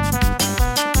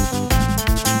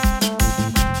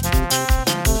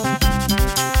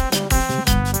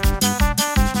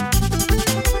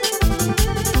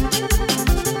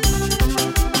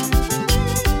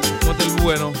 Montez le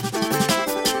bueno.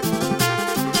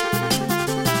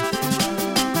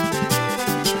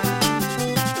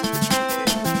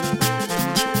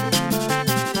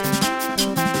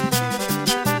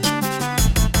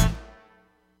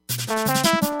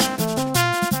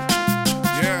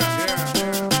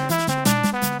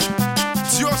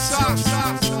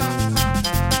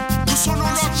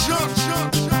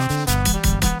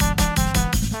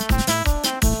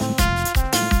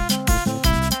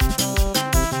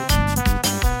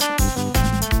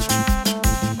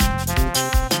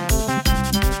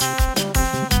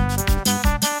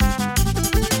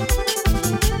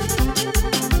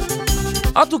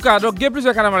 En tout cas, donc il y a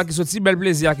plusieurs carnavals qui sorti, bel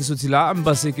plaisir qui sorti là. Je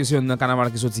pense que c'est un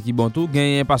carnaval qui sorti qui bon tout. Il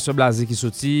y a un Pasteur Blasé qui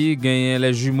sorti, il y a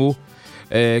les jumeaux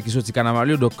qui sorti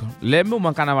carnaval. Donc les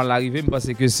moments carnaval arrivé, je pense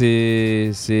que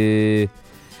c'est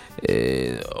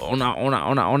on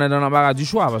est dans l'embarras du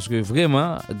choix parce que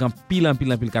vraiment, il y a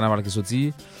pile carnaval qui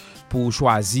sorti. pour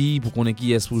choisir, pour connaître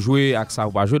qui est pour jouer, avec ça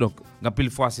ou pas jouer. Donc, en pile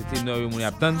fois, c'était une heure et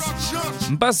attendre.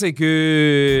 Je pense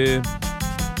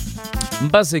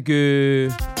que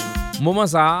moment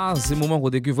ça, c'est moment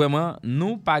côté que vraiment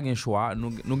nous pas un choix,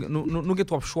 nous avons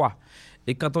trop choix.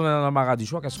 Et quand on est dans l'embarras du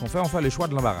choix, qu'est-ce qu'on fait? On fait le choix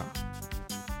de l'embarras.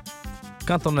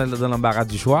 Quand on est dans l'embarras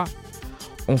du choix,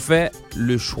 on fait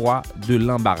le choix de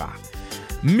l'embarras.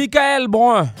 Michael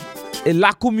Brun et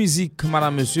Laco Musique,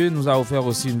 madame, monsieur, nous a offert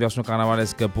aussi une version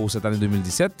carnavalesque pour cette année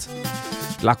 2017.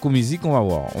 Laco Musique, on va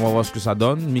voir ce que ça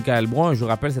donne. Michael Brun, je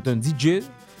rappelle, c'est un DJ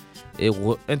et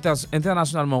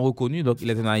internationalement reconnu, donc il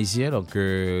est un haïtien, donc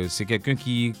c'est quelqu'un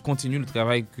qui continue le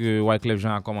travail que Wyclef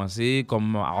Jean a commencé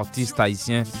comme artiste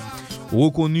haïtien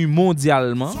reconnu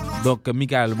mondialement. Donc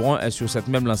Michael Brun est sur cette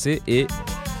même lancée et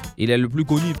il est le plus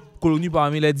connu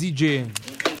parmi les DJ.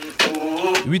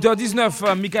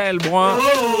 8h19, Michael Brun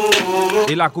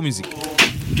et Laco Musique.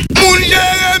 Moun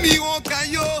Jérémy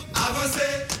Roncayo, avancé.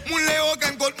 Moun Léo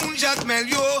Gangot, moun Jacques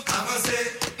Melio, avancé.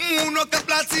 Moun Octave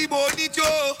Plati Bonito,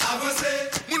 avancé.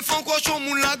 Moun Foncochon,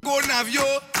 moun Lago Navio,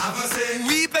 avancé.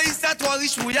 Oui, pays ça, toi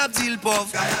riche, ou y'a dit le pauvre.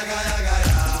 Gaya, gaya,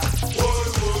 gaya. Oh,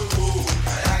 oh, oh.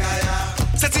 Gaya, gaya.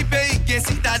 C'est petit pays qui est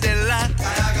citadelle là.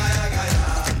 Gaya, gaya, gaya.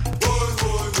 Oh,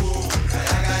 oh, oh.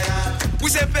 Gaya, gaya. Oui,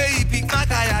 c'est pays pique ma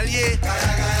caille. Gaya,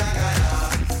 gaya, gaya.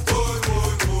 Oh,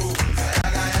 oh, oh. Gaya,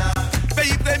 gaya.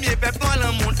 Pays premier, peuple dans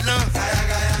le monde là. Gaya,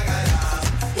 gaya, gaya.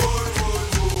 Oh, oh,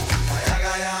 oh. Gaya,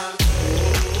 gaya.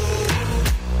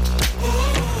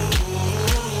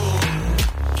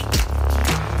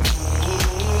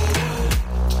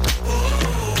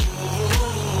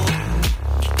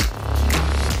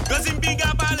 Gazimbiga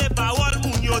parle power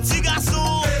moun yo ti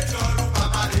garçon.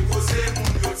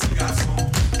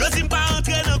 Gazim pa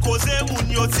entrer dans cause moun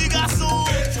yo ti garçon.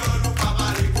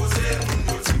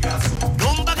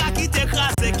 Non pa ka quitter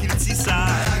craser qu'il ti ça.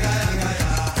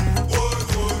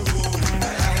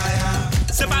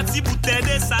 C'est parti pour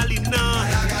t'aider salina.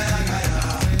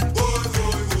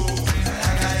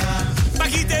 Pas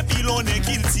quitter pilonner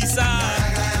qu'il ti ça.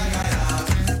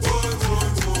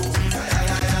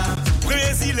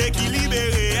 Brésil qui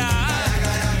libéré.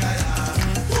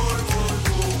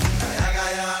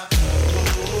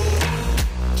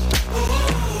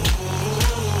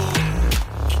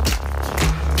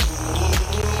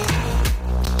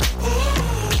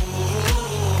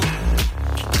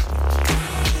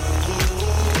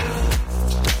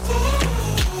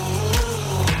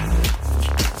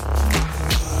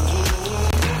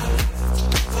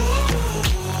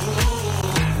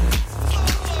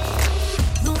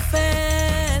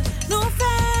 Nous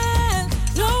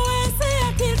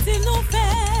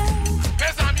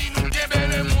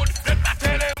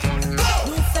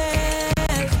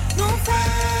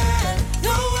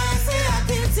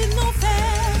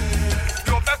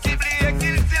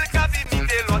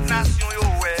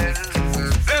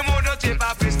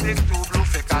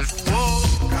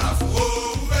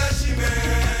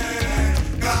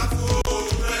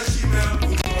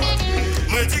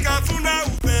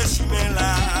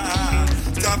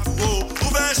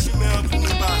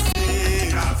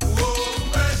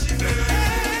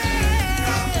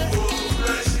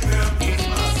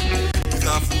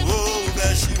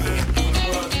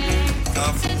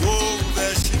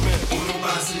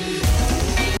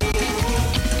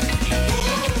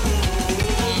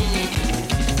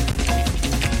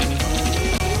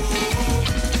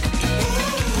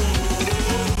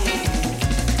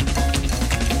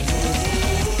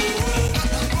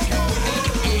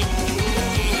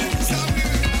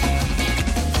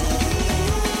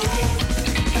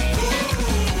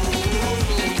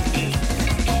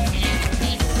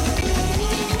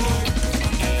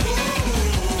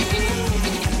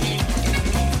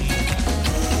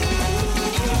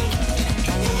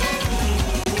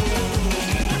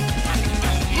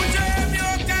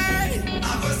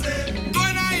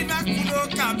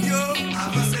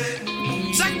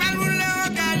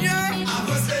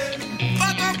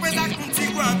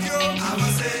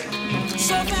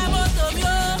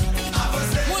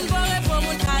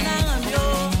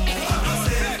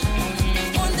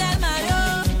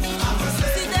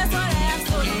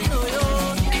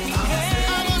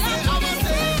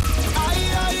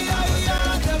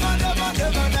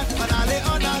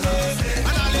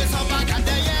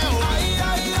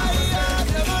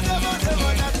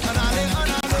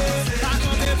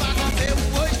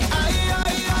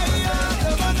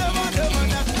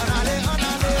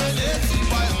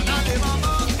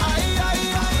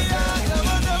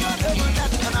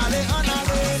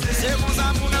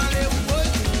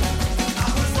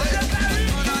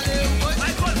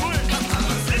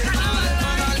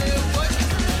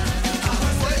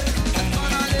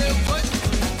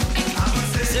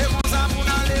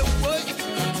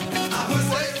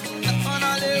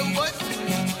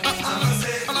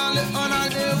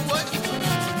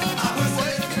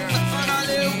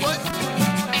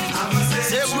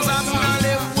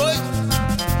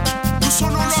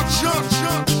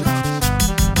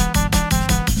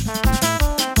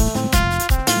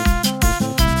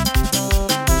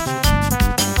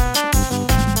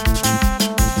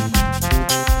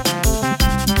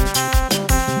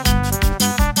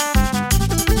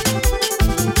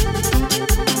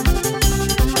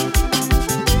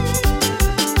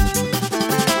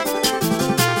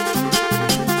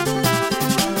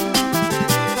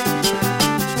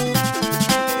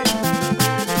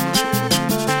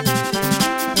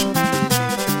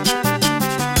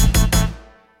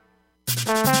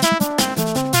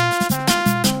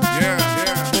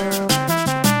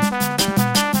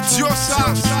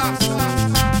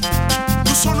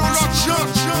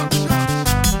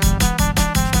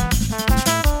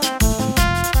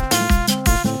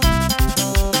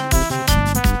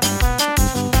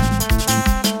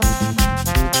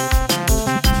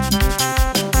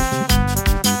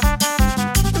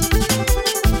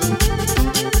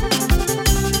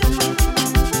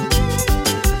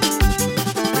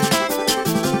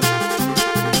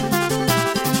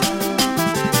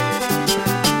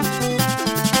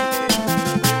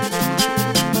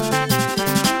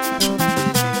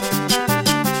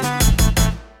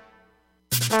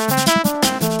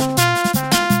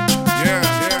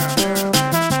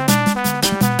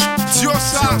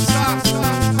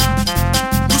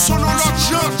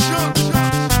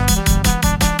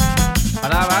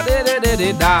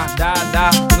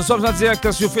Nous sommes en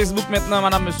direct sur Facebook maintenant,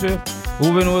 madame, monsieur. Vous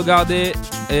pouvez nous regarder.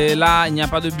 Et là, il n'y a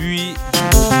pas de bruit.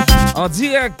 En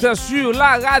direct sur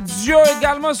la radio,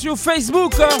 également sur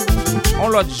Facebook. On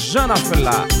l'a jeune affaire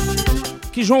là.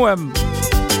 Qui joue M?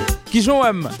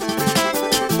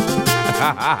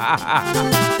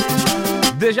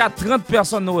 Déjà 30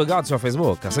 personnes nous regardent sur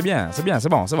Facebook. C'est bien, c'est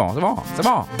bon.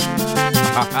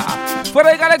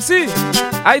 Frédéric Alexis,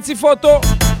 Haïti Photo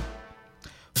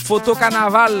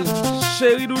carnaval,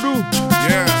 chéri Doudou.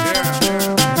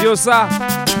 Dis ça.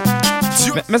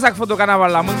 Mais ça que photo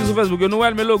carnaval là, moi qui sur Facebook,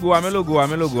 Noël, mes logo,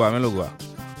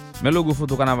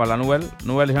 photo carnaval là,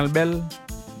 Noël Jean Bel.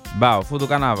 Bao, photo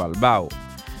carnaval, bao.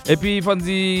 Et puis il faut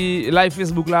dire live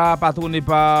Facebook là patronné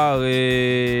par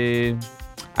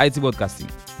Haïti Broadcasting.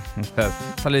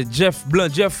 Ça le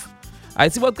Jeff.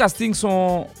 Haïti Broadcasting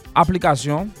son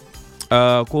application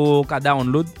qu'on peut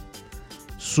download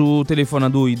sur téléphone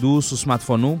Android ou sur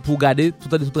smartphone nous pour garder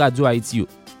toute radio Haïti.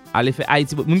 Allez faire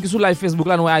Haïti. Moun qui sur live Facebook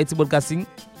là nous Haïti Broadcasting.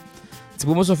 Ti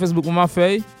promotion Facebook m'a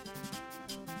fait.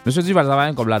 Monsieur Duval ça va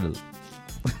rien comme là.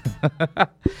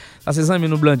 Ça c'est ça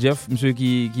nous blanc Jeff, monsieur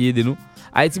qui aide nous.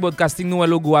 Haïti Broadcasting nous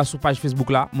logo sur page Facebook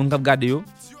là, moun k'ap gade yo.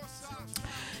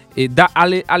 Et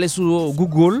aller sur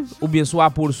Google ou bien sur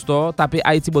Apple Store, taper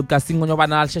Haïti Broadcasting, on va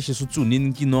aller chercher sur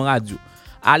TuneIn qui non radio.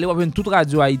 Allez voir toute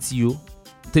radio Haïti yo,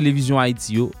 télévision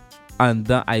Haïti yo en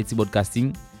dans Haïti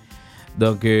Broadcasting.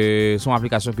 Donc son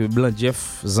application que Blanc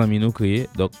Jeff Zami nous créé.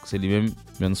 Donc c'est lui-même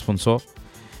un sponsor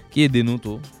qui aide nous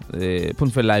tout pour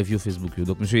nous faire live sur Facebook.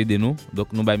 Donc monsieur aide nous.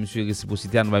 Donc nous ba monsieur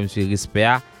réciprocité, nous ba monsieur respect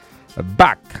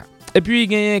back. Et puis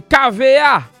il y a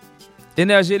KVA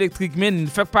énergie électrique men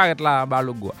fait paraître là bas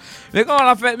logo. Mais comment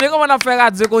on a fait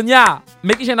radio qu'on y a?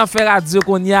 Mais qui j'en a fait radio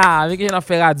qu'on y a?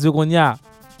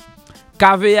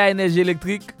 KVA énergie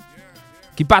électrique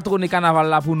qui patronne carnaval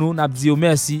là pour nous, n'a dit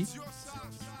merci.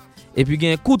 Et puis il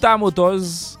y a Kouta Motors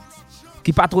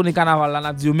qui patronne carnaval là,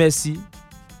 n'a dit merci.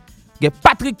 Il y a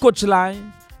Patrick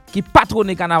Coachline qui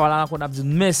patronne carnaval là, qu'on a dit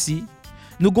merci.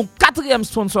 Nous avons 4e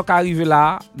sponsor qui arrive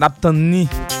là, n'a tandi.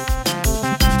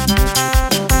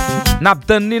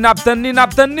 Naptani.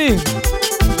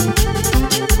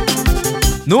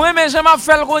 Nous aimons jamais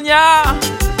faire le konya.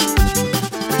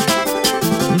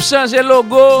 M'changer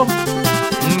logo.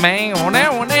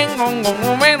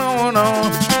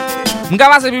 M'ka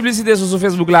passe publicité sur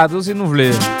Facebook là tout si nous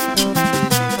voulez.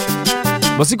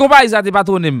 Bon si compagnie ça t'es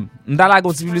patronem, m'ta la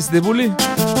gonti publicité pour lui.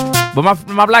 Bon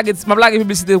ma blague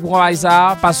publicité pour compagnie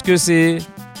ça parce que c'est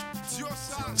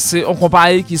une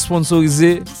compagnie qui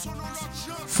sponsorisé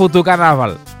Photo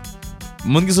carnaval.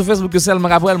 Moun qui sur Facebook seulement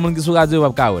après moun qui sur radio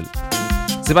web kawel.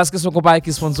 C'est parce que son compagnie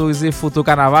qui sponsorisé Photo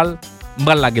carnaval,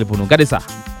 m'bral la gueule pour nous. Regardez ça.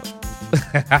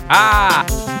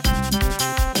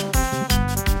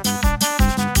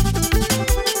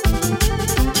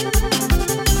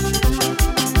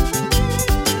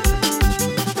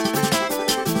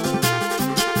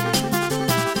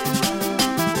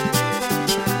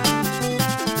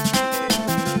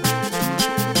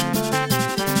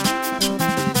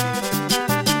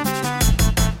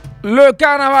 Le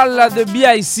carnaval de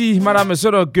BIC, madame,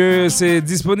 monsieur, donc c'est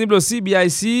disponible aussi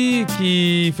BIC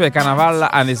qui fait carnaval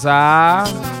année ça.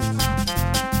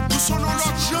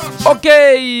 Ok,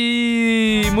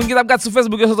 moun qui t'a sur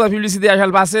Facebook sur la publicité à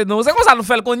le passé, non, c'est comme ça nous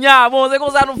fait le cognac, bon, c'est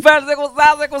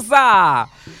comme ça.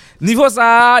 Niveau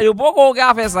ça, yo poko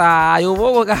ka faire ça,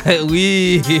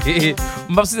 oui.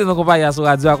 M'pas citer nos compagnie sur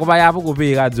radio, compagnie pour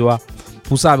payer radio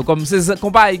pour ça, comme c'est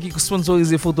compagnie qui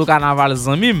sponsorise photo carnaval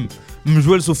zanmim.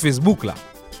 M'jouer sur Facebook là.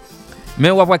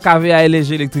 Mais on va KVA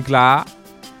énergie électrique là.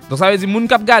 Donc ça veut dire moun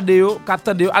k'ap gade yo, k'ap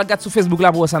tande yo, al gade sur Facebook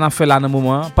là pour ça n'a fait là dans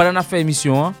moment. Pendant n'a fait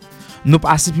émission, nous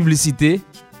passer publicité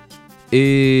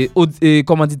et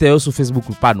commanditaire sur Facebook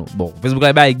pas nous. Bon, Facebook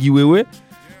là ba Guiwewe,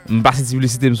 m'passer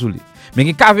publicité m'souli. Mais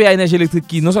que KVA énergie électrique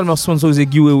qui non seulement sponsorisé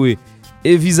Guiwewe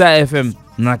et Visa FM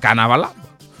dans carnaval là.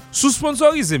 Sous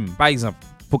sponsorisé par exemple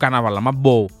pour carnaval là, m'a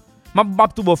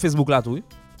tout bon Facebook là tout.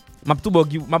 M'a tout bon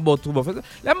Facebook.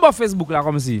 L'aime bon Facebook là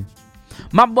comme si.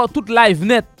 M'a bon toute live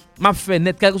net, m'a fait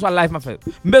net quel que soit live m'a fait.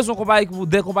 Besoin compagnie pour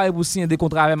des compagnies pour signer des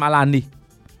contrats avec à l'année.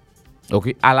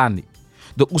 OK, à l'année.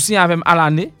 Donc ou signer avec à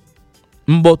l'année,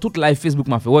 m'bon toute live Facebook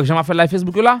m'a fait. Ouais, j'ai m'a fait live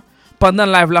Facebook là pendant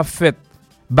live la fête.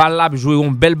 Balab jouer un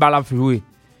bel balab jouer.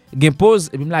 Gen pause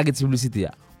et puis me la get publicité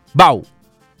là. Baou.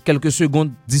 Quelques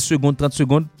secondes, 10 secondes, 30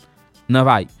 secondes nan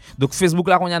vaille. Donc Facebook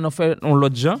là qu'on y a nous fait on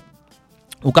l'autre gens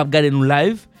ou cap garder nous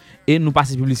live et nous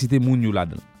passer publicité moun yo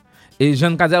là-dedans. Et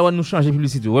jeune Kadia nous changer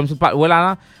publicité.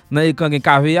 Voilà dans écran gen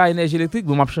KVA énergie électrique,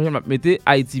 bon m'a changer m'a mettre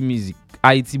Haïti musique,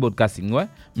 Haïti broadcasting, ouais,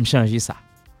 me changer ça.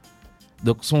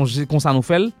 Donc songe comme ça nous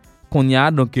fait qu'on y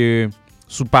a donc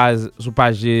sous page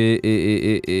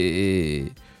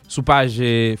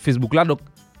Facebook là. Donc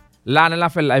là on a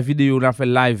fait live vidéo, on a fait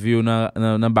live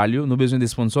dans Balio, nous besoin des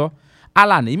sponsors. À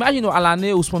l'année, imaginez à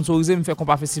l'année ou sponsorisé, me fait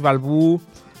compas festival pour,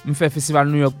 me fait festival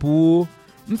New York pour,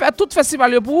 me fait tout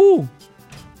festival pour.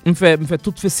 Me fait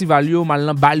tout festival yo, mal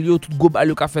dans Balio, tout go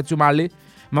Balio qu'a fait yo malé.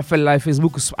 M'a fait live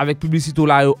Facebook avec publicité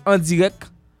là yo en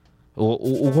direct.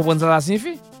 Ou comprenez ça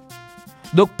signifie?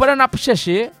 Donc pendant n'a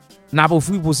chercher, n'a pas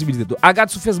offrir possibilité tout. Regarde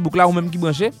sur Facebook là ou même qui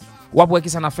branché, ou après qui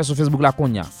ça n'a fait sur Facebook là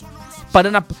konya.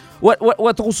 Pendant n'a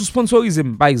ouais trop sous sponsorisé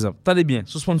par exemple. Attendez bien,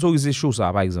 sous sponsorisé show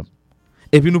ça par exemple.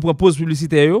 Et puis nous propose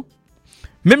publicité yo.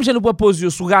 Même je nous propose yo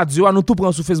sur radio, nous tout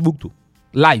prend sur Facebook tout.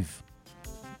 Live.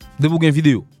 De vous gain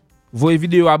vidéo. Voyez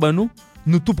vidéo à ban nous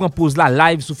tout prend pause là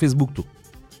live sur Facebook tout.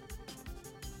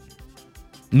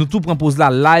 Nous tout prend pause là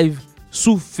live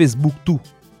sur Facebook tout.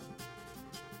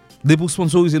 De pour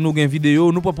sponsoriser nous gain vidéo,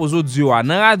 nous propose audio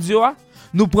dans radio,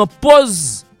 nous prend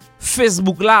pause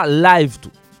Facebook là live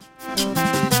tout.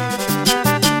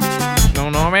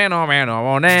 Non.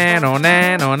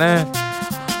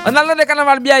 On a le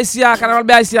carnaval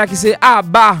BIC qui c'est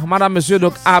ABBA, madame, monsieur.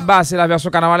 Donc ABBA, c'est la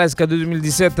version carnavalesque de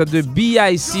 2017 de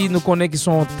BIC. Nous connaissons qui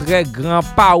sont très grands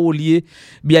paroliers.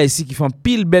 BIC qui font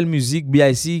pile belle musique.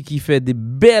 BIC qui fait des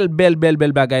belles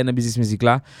bagailles dans business musique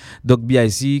là. Donc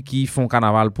BIC qui font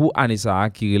carnaval pour Anissa,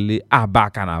 qui relève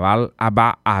ABBA Carnaval.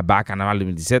 ABBA Carnaval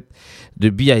 2017 de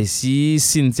BIC.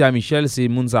 Cynthia Michel, c'est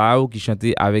Mounzao qui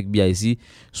chantait avec BIC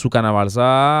sous carnaval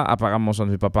ça. Apparemment, ça ne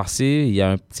veut pas passer. Il y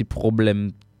a un petit problème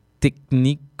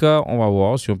technique, on va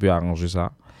voir si on peut arranger ça.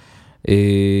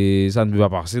 Et ça ne peut pas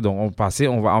passer, donc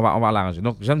on va l'arranger.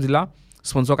 Donc j'aime dire là,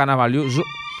 sponsor carnaval yo, je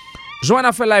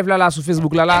a fait live là sur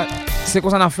Facebook là, c'est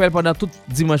qu'on s'en a fait pendant tout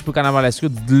dimanche pour carnaval. Est-ce que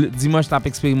dimanche t'as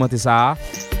expérimenté ça?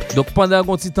 Donc pendant un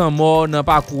petit temps mort dans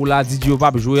parcours là, DJ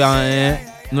pas jouer en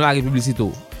nous la publicité.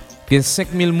 Que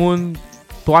 5000 moun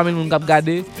 3000 moun k'ap gade.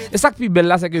 Et ça qui est belle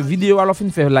là c'est que vidéo alors fin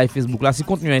faire live Facebook là, si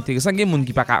contenu intéressant, il y a des moun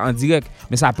qui pas en direct,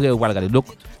 mais ça après on va regarder. Donc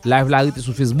live là arrêté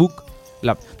sur Facebook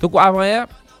là. Donc avant hier,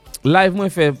 live moi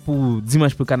fait pour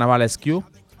dimanche pour carnaval esquio,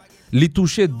 li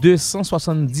touché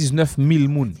 279 000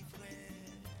 moun.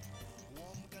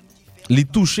 Li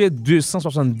touché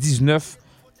 279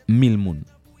 000 moun.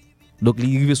 Donc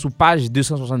il arrivé sur page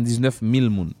 279 000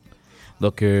 moun.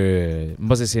 Donc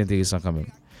moi c'est intéressant quand même.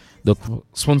 Donc,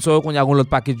 sponsor, qu'on y a l'autre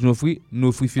paquet de nous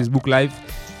offre Facebook Live.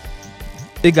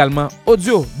 Également,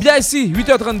 audio. Bien ici,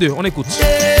 8h32, on écoute.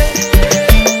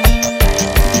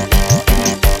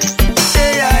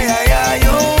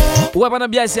 Ouais, pendant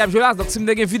bien ici, Abjolas, donc si vous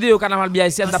avez une vidéo carnaval bien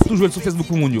ici, vous avez toujours sur Facebook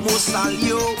pour moun yo.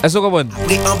 Est-ce que vous comprenez?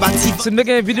 Si vous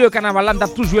avez une vidéo carnaval là, vous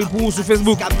avez toujours pour sur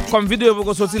Facebook. Comme vidéo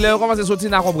pour sortir, là, comment c'est sorti,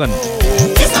 n'a comprendre.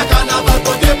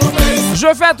 Je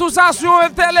fais tout ça sur un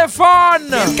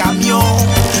téléphone.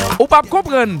 Ou pas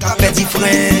comprendre. Petit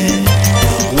frère,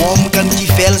 homme quand qui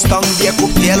fait le stand bien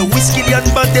cocktail, whisky lion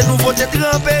bande nouveau te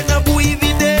trempé dans bouillie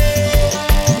vidé.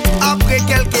 Après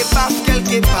quelques paf.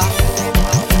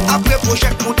 Après projet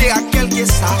monté à quelques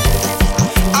saf.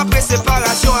 Après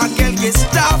séparation à quelques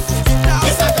staff.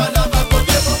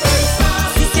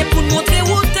 Si c'est pour montrer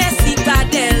où t'es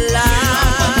citadelle là.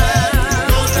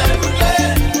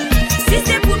 Si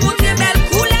c'est pour montrer belle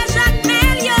couleur Jacques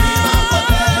Melio.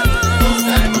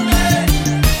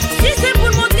 Si c'est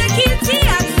pour montrer qu'il t'y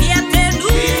a fierté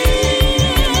nous.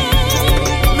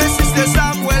 Mais si c'est ça,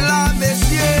 voilà,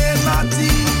 messieurs, m'a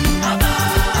dit.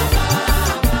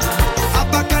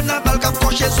 Abba carnaval qu'a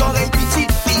franchi les oreilles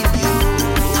petites filles.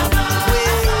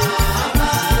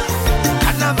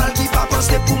 Carnaval qui va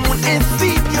penser pour mon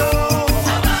infime.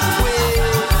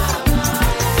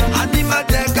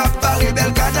 Animateur qu'a parlé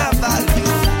bel carnaval.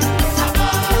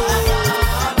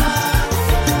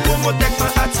 Promotec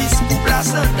un artiste pour la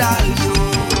sandale.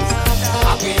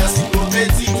 Après un si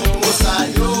comédie tout mosa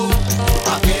yo.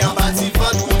 Après un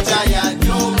bâtiment tout giant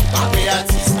yo. Après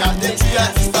artiste qu'a détruit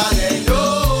artiste pareil yo.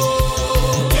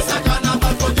 Et ça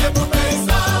carnaval côté pour payer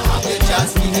ça. Après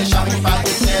jazz qui n'est jamais pas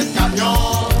des têtes camion.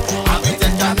 Après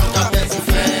tête camion qu'a fait du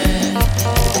frein.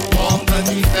 Comme quand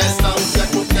il fait ça ou fait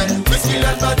coquette. Puisqu'il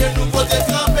a pas de nouveau des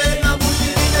trempés dans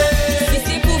bouillie d'idée. Si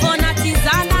c'est pour un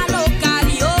artisanat local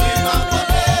yo.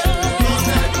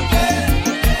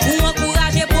 Pour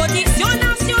encourager production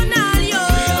nationale yo.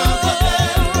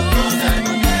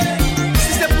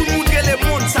 Si c'est pour montrer le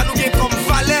monde, ça nous vient comme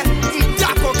valet,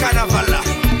 d'accord carnaval là.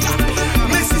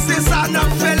 Mais si c'est ça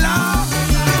nous fait là,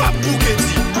 pas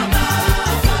bouqueti.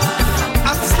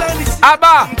 Artistan ici,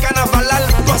 Abba, carnaval là,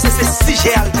 quand c'est si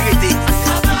j'ai à le traiter.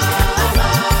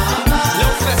 Là on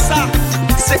fait ça,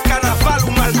 c'est carnaval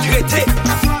ou maltraité.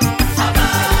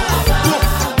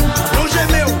 Bon,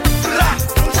 j'aime où, là.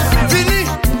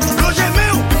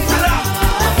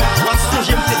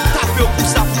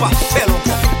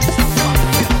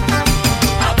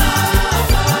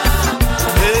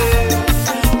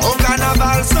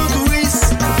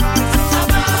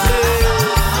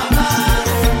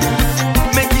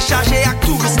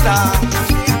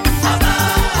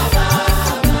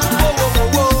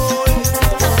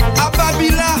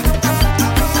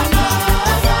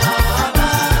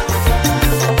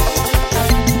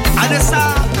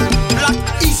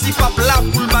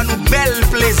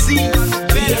 Frénésie.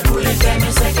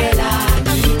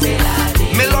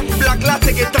 Mais l'autre blague là,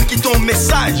 c'est que tant qu'il ton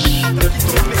message.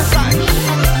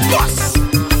 Boss!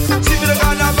 Si le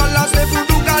carnaval là, c'est pour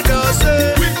nous qu'à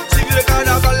danser. Si le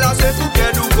carnaval là, c'est pour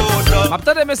que nous godons.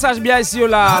 M'attends des messages bien ici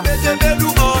là. Black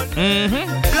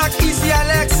Easy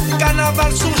Alex,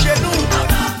 carnaval sous chez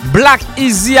nous. Black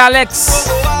Easy Alex.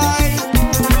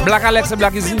 Black Alex et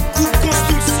Black Easy.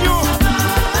 Construction.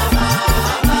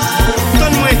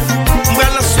 Donne-moi, moi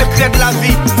le secret de la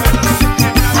vie.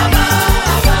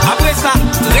 Après ça,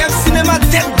 rêve cinéma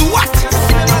tête droite.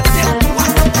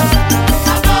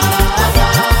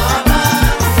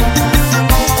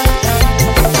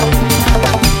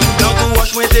 Dans ton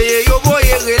wash moi t'es yo boy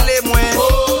relé moi.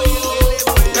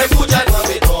 Mais faut dire moi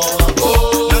béton.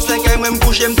 Dans 5 ans moi me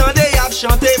coucher me tendre y a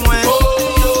chanter moi.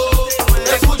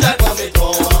 Mais faut dire moi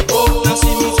béton. Dans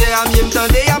cimetière ami me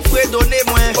tendre y a fredonner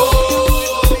moi.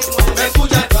 Mais faut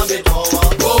dire moi béton.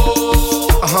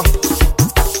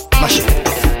 Machin.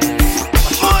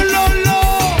 Oh lolo.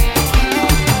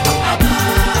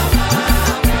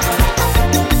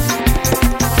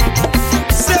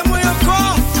 C'est moi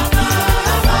encore.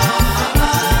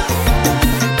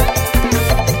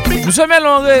 Nous sommes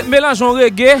mélangeons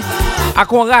reggae à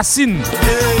con racine.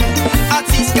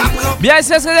 Bien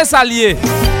c'est ça lié.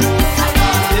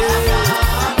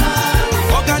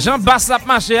 Jean basse la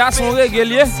marché à son reggae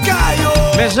lié.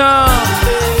 Mais Jean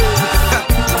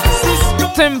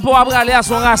tempo à aller à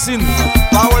son racine.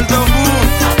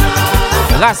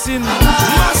 Racine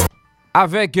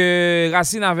avec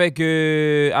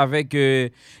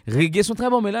reggae, son très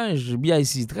bon mélange. Bien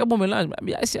ici, très bon mélange.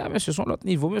 Bien ici, monsieur, son l'autre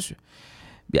niveau, monsieur.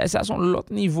 Bien ici, son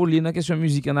l'autre niveau lié dans question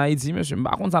musique en Haïti, monsieur.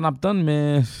 Par contre, ça n'a pas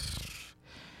mais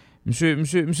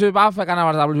monsieur pas faire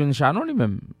carnaval ça pour une chat non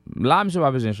lui-même. Là, monsieur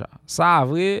pas besoin de chat. Ça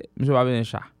vrai, monsieur pas besoin de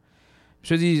chat.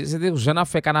 Monsieur dit c'était je n'ai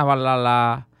fait carnaval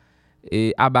là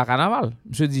et à bas carnaval.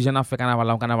 Monsieur dit je n'ai fait carnaval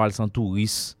là, un carnaval sans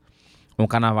touristes. Un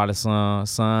carnaval sans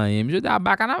rien. Monsieur dit à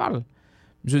bas carnaval.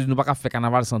 Monsieur dit nous pas faire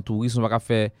carnaval sans touristes, nous pas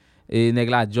faire et nèg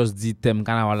là juste dit thème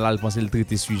carnaval là, il pense le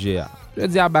traiter sujet là. Je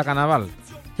dis à bas carnaval.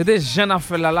 C'était je n'ai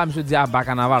fait là, monsieur dit à bas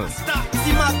carnaval.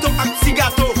 Si mato ak si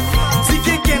gâteau. Si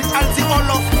quelqu'un a dit on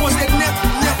l'offre pose net.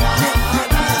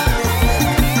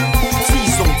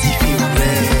 S'ils ont différents.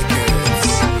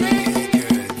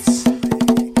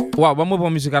 Wow, bon pour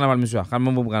monsieur carnaval monsieur.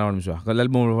 Calmement pour carnaval monsieur. Quand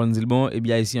l'album on dit bon et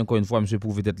bien ici encore une fois monsieur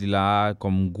prouve être là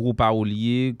comme gros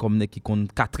parolier, comme nèg qui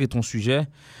compte quatre ton sujet.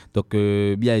 Donc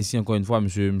bien ici encore une fois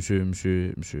monsieur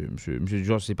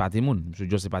Georges c'est pas tes monde. Monsieur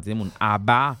Georges c'est pas tes monde. À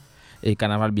bas et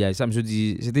carnaval bien ça monsieur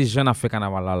dit c'était jeune a fait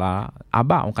carnaval là à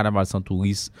bas on carnaval sans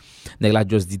touristes nèg la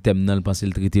just dit thème nan penser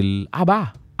le traiter à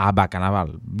bas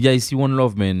carnaval bien ici one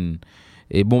love man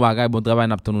et bon bagay bon travail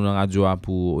n'a pas nous dans radio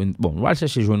pour bon on va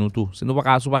chercher joindre nous tout c'est nous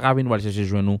pas venir on va chercher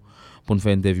joindre nous pour nous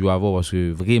faire interview avant parce que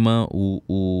vraiment ou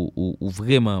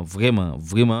vraiment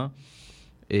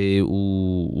et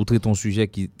ou traiter un sujet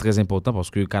qui est très important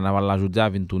parce que carnaval là aujourd'hui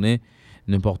vient tourner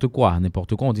n'importe quoi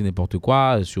on dit n'importe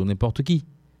quoi sur n'importe qui.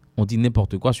 On dit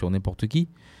n'importe quoi sur n'importe qui.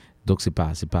 Donc c'est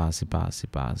pas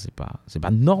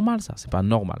normal ça, c'est pas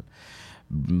normal.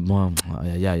 Bon,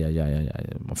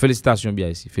 félicitations bien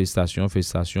ici. Félicitations.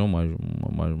 Moi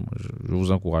je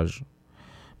vous encourage.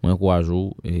 Moi encourage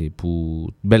vous et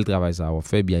pour bel travail ça avoir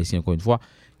fait bien ici encore une fois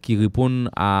qui répond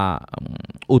à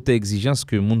haute exigence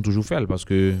que monde toujours fait parce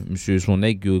que monsieur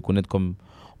Sonek reconnaît comme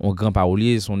un grand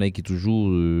parolier, Sonek qui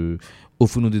toujours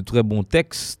offre nous de très bons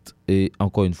textes et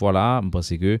encore une fois là, je pense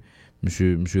que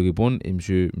monsieur répond et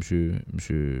monsieur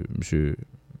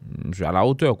à la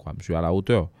hauteur quoi, monsieur à la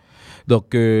hauteur.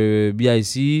 Donc bien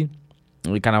ici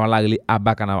le carnaval là il est à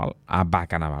bas carnaval.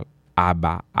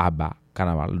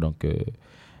 Donc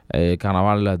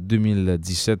carnaval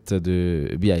 2017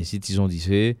 de bien ici ils ont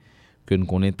dit que nous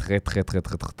connaissons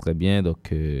très bien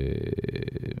donc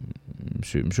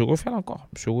monsieur refait encore.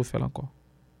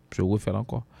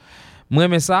 Moi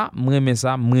aime ça,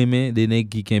 des nèg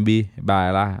qui kembe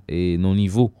ba là et non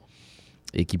niveau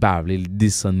et qui pas veut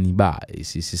descendre ni bas et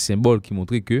c'est symbole qui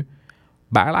montre que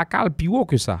ba la cal piro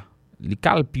que ça. Les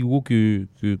cal piro que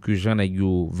Jean nèg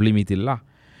yo vle mettre là.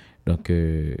 Donc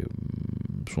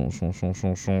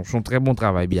son très bon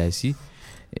travail bien ici.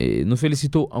 Et nous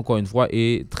félicitons encore une fois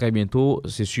et très bientôt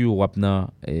c'est sûr Wapna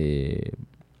et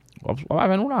on va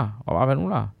avec nous là.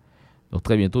 Donc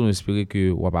très bientôt nous espérons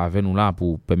que on va avec nous là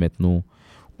pour permettre nous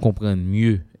comprendre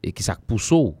mieux et qui ça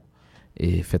pousse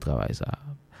et fait travail ça.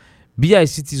 Bien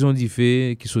ici ils ont dit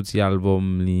fait qui sorti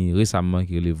album récemment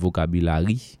qui est le vocabulaire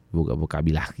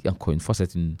encore une fois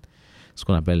c'est ce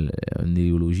qu'on appelle un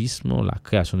néologisme, la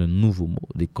création d'un nouveau mot,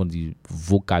 des qu'on dit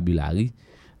vocabulaire.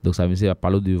 Donc ça veut dire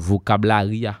parler de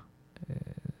vocabulaire.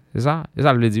 C'est ça je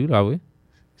veux dire là oui.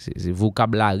 C'est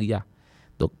vocabulaire.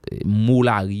 Donc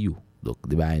molario. Donc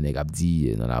des bail nèg a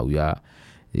dit dans la rue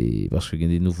et parce que il y a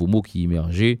des nouveaux mots qui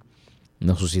émergent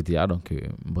dans la société donc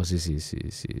c'est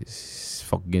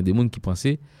faut qu'il y ait des gens qui pensent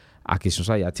à question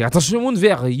ça, il attire attention le monde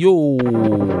vers yo.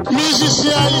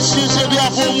 Musicien ici, c'est bien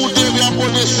pour monter, bien pour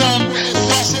descendre.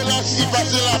 Passer là-ci,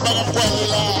 passer là-bas, passer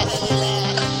là.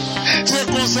 C'est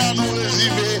comme ça nous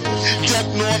résumer. Tête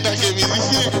nous en tant que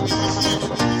musicien.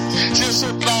 C'est ce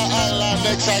là, là,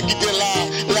 next ça qui est là,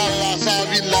 ça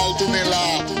vient là, tourner là.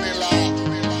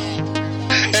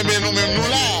 Et bien nous-mêmes nous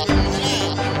là.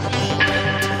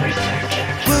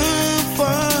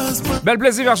 Bel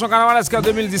plaisir version carnavalesque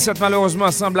 2017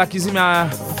 malheureusement sans Black Easy mais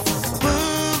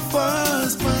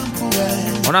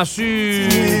on a su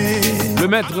le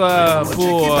mettre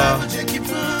pour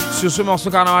sur ce morceau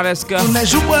carnavalesque.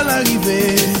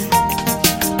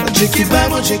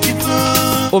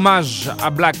 Hommage à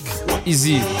Black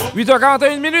Easy.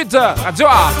 8h41 minutes. Radio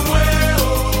A.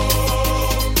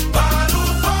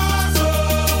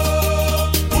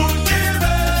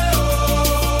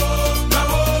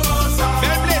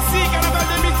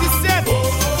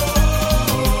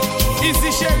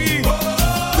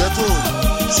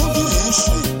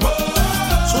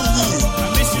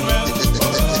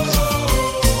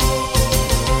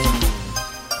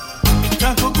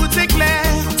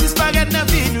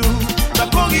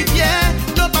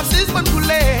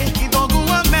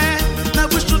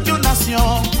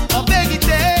 En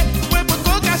vérité, ouais, pour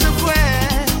qu'on cache le fouet.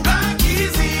 Black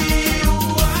Easy, où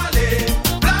aller?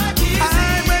 Black Easy,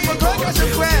 ouais, pour qu'on cache le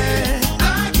fouet.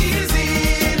 Black Easy,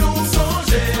 nous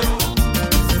songer.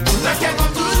 La quête a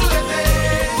toujours été.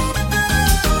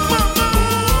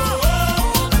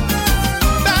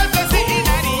 Bel plaisir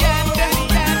inaliente.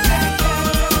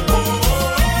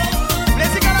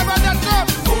 Plaisir carnaval del top.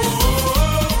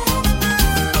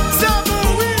 Ça vous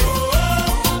oui.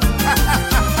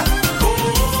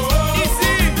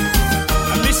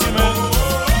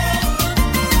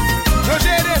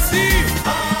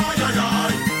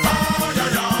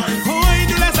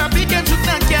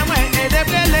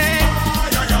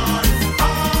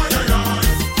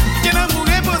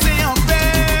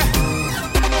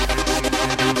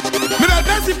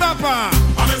 Papa,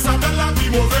 avec sa belle la vie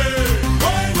mauvais,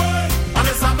 oui,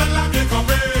 avec sa belle la bien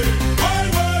campée, oui,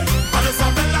 avec sa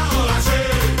belle la enragée,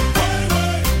 oui,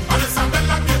 avec sa belle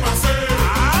la bien passée,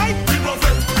 vie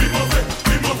mauvais,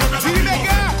 merci les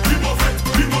gars, vie mauvais,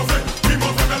 belle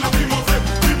la vie mauvais,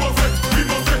 vie mauvais,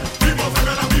 belle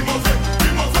la vie mauvais,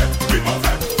 vie mauvais,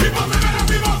 belle la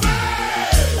vie mauvais.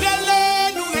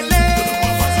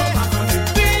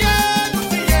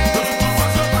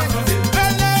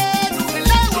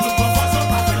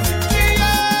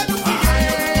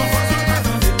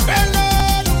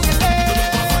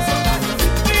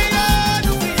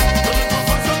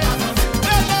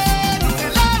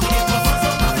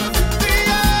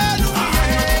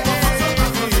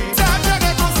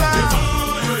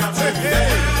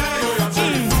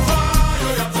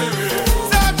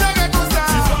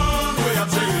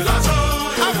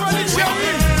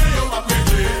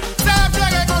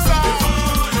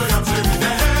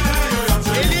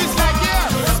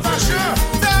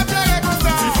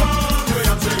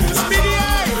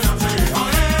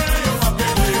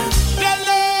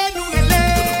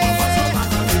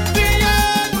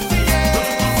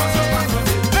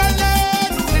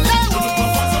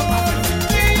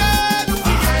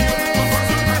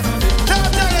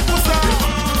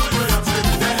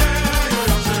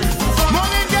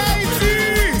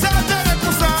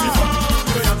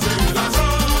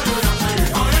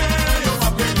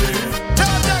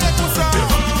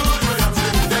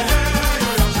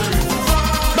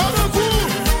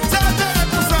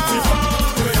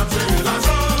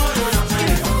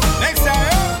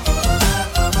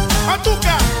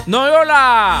 Non yo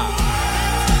là.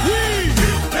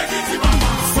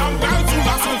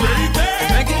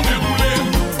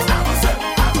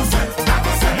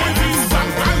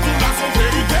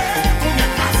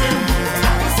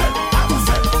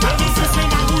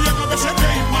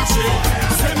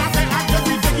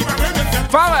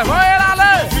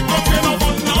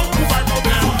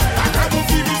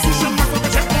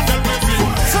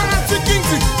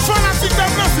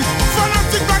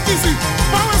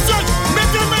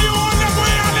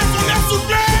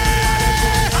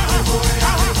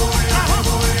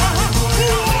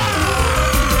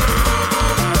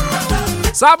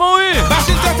 Ça bon oui.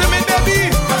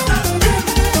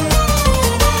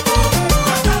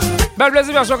 Bel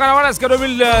plaisir version carnavalesque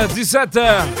 2017.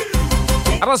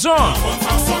 Attention.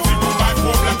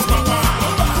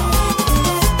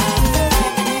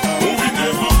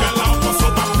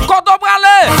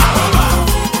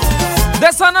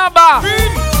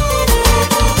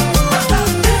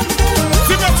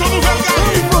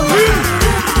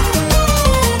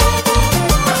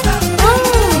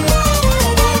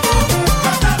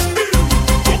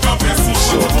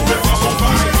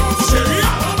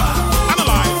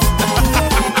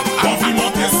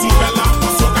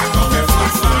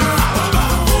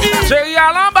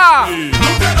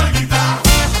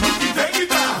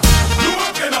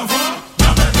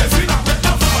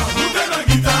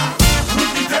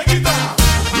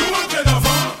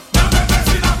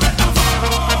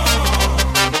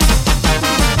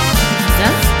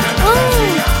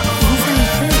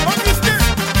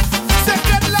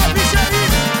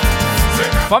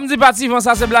 Femme dit parti,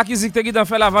 ça c'est Black Easy qui t'a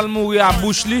fait la val mourir à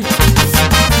bouche li.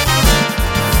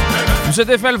 Monsieur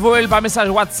te fait le voyer par message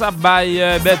WhatsApp by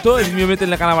Beto et puis mieux mettre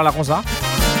le carnaval là comme ça.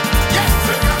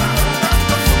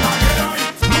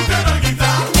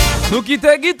 Nous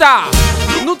quitter guitare.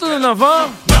 Nous tournons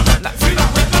avant.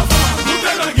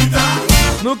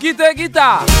 Nous quitter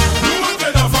guitare.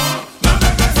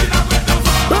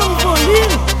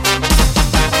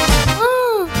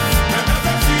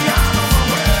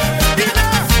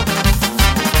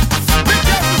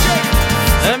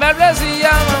 Un bel plaisir,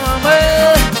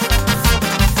 maman.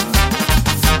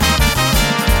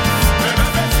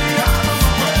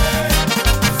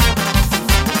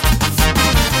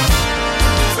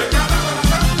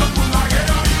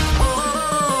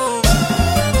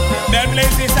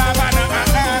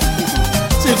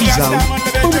 C'est bizarre.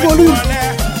 Bon volume.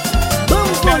 Bon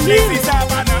volume.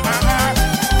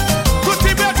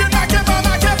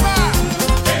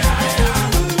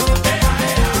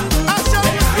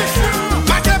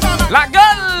 La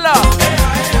gueule!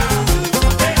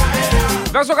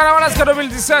 Version Carnavalesque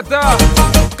 2017.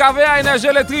 KVA énergie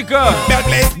électrique.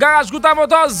 Garage Gouta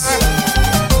Motors.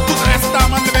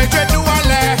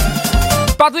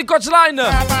 Patrick Coachline.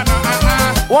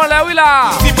 On l'a oui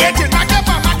là.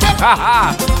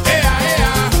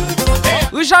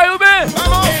 Richard Youbé.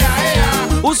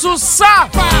 Ou sous ça.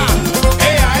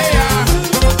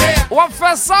 On va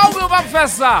faire ça ou on va faire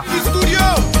ça?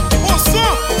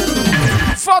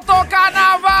 Photo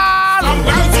Carnaval.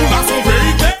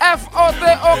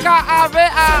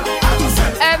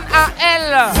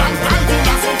 FOTOKAVANAL.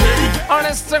 On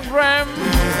Instagram,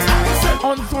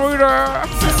 on Twitter,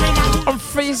 on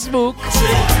Facebook.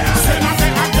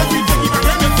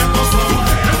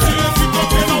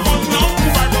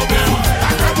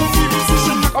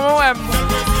 Comment on aime?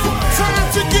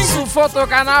 Sous Photo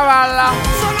Carnaval.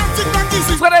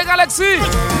 Frédéric Alexis.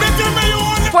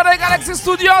 Frédéric Alexis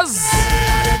Studios.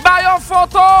 Bayon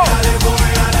photo.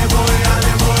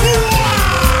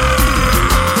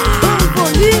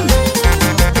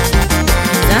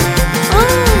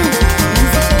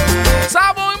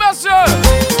 Ça bon, monsieur.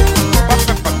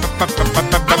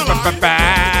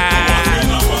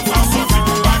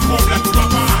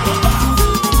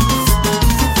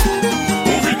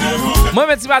 Moi,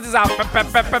 je vais dire ça.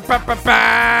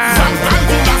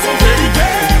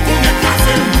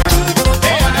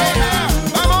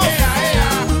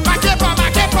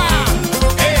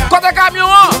 Côté camion,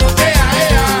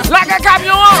 la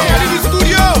camion.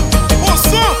 Au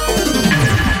son.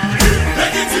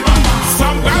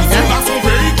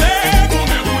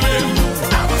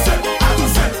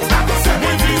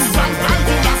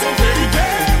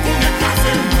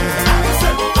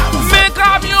 Mes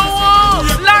camions,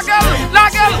 la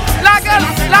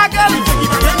gueule.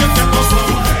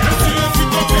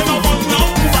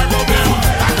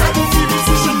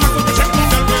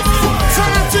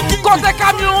 Côté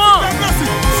camion.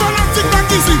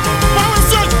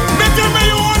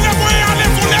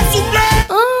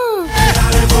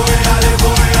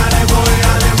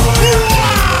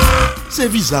 C'est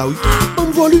bizarre, oui.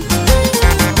 Bon volume.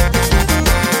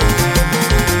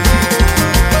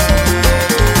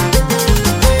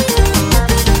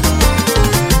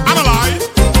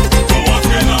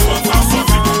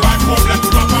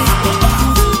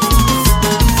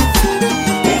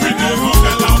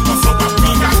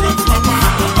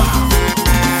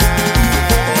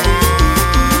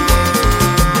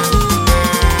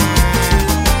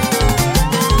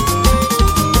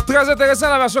 Intéressant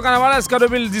la version carnavalesque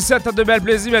 2017 de Bel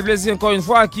Plaisir encore une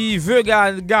fois qui veut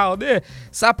garder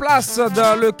sa place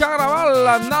dans le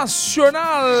carnaval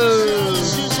national.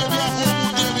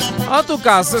 En tout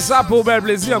cas, c'est ça pour Bel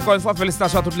Plaisir. Encore une fois,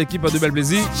 félicitations à toute l'équipe de Bel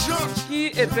Plaisir qui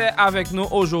était avec nous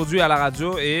aujourd'hui à la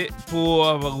radio. Et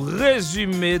pour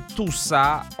résumer tout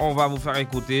ça, on va vous faire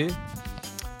écouter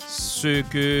ce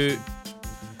que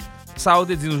ça a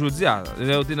été dit aujourd'hui. On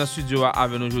est dans le studio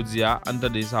avec nous aujourd'hui.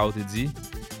 Entendez, ça a été dit.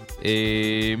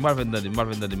 Et moi je vais entendre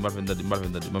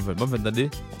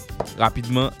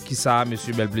rapidement qui ça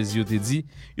monsieur Bel Plaisir te dit.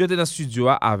 Il était dans le studio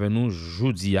avec nous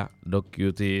jeudi. Donc il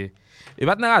était et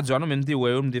maintenant radio nous même te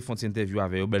ouais me font une interview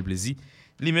avec Bel Plaisir.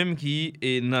 Lui même qui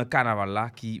est dans le carnaval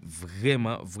là qui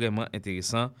vraiment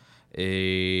intéressant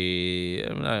et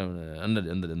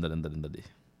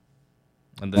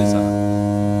entendez ça.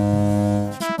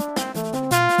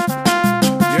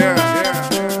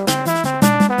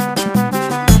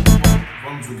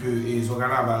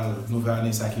 Carnaval nouvelle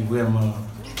année ça qui vraiment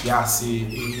assez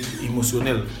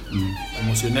émotionnel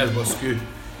parce que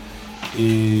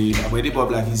et après des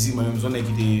peuples là qui dit moi même zone qui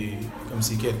était comme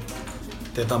si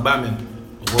tête en bas même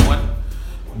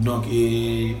donc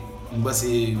et Moi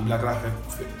c'est Black là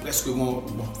fait presque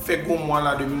fait un mois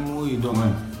là depuis mourir donc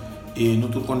et nous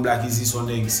tout connaissons Black Easy son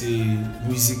nèg c'est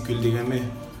musique que le remet.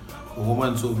 Vous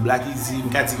comprenez so Black Easy, me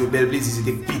dit que bel plaisir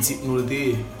c'était petit nous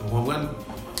était. Vous comprenez?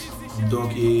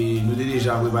 Donc nous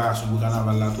déjà en préparation pour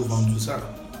carnaval là tout ça.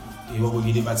 Et on va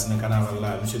gagner parti dans carnaval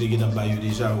là, monsieur de dans Bayou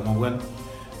déjà, vous comprenez?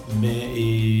 Mais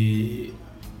et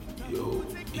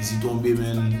ils y tombé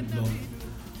même donc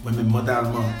moi même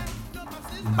mentalement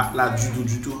pas là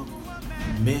du tout.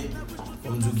 Mais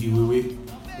comme dit que oui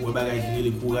ouais bagay qui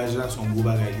le courage là son gros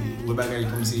bagay. Ouais bagay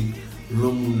comme si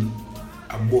l'homme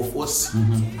a beau force,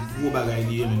 gros bagay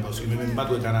lié même parce que même pas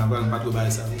de carnaval, pas de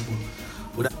bagay ça.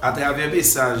 À travers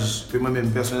message que moi même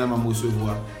personnellement me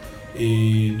recevoir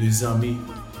et des amis,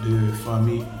 de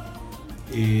famille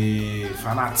et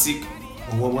fanatiques.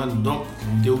 Donc,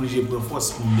 on est obligé de prendre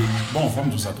force pour me bon,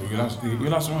 forme tout ça,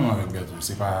 relation avec Berto,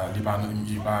 c'est pas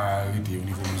arrêté au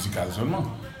niveau musical seulement.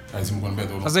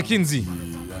 C'est Kinzi.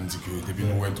 On dit que depuis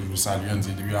nous avons toujours salué, on dit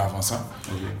depuis avant ça.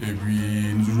 Et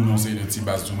puis nous toujours lancé des petites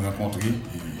bases de nous rencontrer.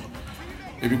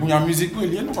 Et puis pour la musique,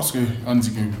 parce qu'on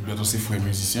dit que Berto c'est frère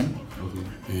musicien.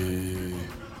 Et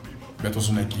Berto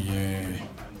c'est un qui est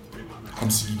comme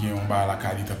si il y a la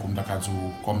qualité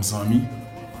comme ami.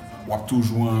 On a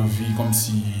toujours envie comme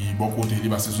si bon côté il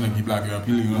parce que c'est un qui blague un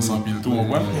pile il ensemble pile tout on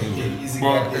voit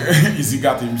bon easy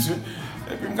gâté monsieur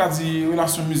et puis me dit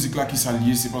relation musique là qui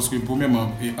s'allie c'est parce que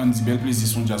premièrement on dit bel plaisir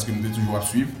son jazz que nous toujours à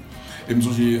suivre et me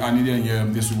j'ai année dernière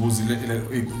me supposé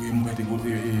et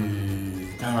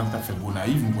carnaval t'a fait bon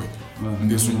naïf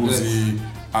me supposé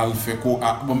al fait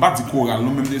bon pas dit choral nous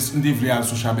même des voulait aller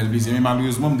sur Chabel plaisir mais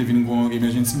malheureusement me devine une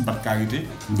emergency pas de carité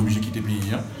obligé quitter pays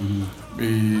et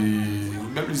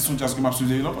belle plaisir son jazz que m'a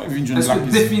suivi là pas une jeune black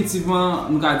définitivement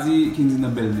nous a dit qu'il dit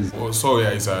belle plaisir oh sorry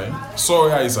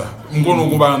Aïssa on connaît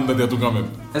combat dans tête tout quand même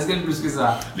est-ce qu'il plus que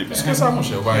ça plus que ça mon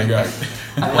cher ouais gars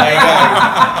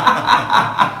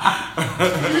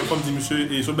comme dit monsieur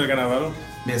et sur bel carnaval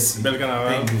merci bel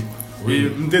carnaval et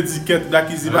une étiquette Black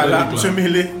Easy là monsieur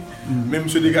mêlé même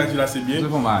monsieur dégagé là c'est bien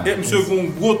et monsieur un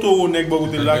gros taureau nèg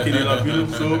côté là qui est la ville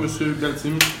so monsieur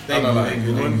Beltim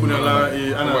on connaît là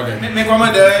et ana mais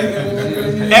commandeur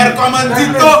air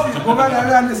commandito on va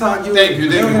aller ça thank you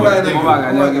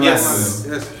yes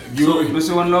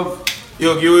monsieur One Love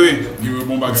yo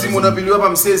bon bagage si mon appel pas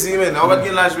me saisir men on va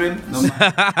gagner l'âge men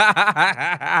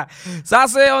ça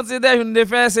c'est on dit de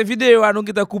faire ces vidéos nous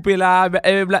qui t'a coupé là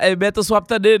Berto soit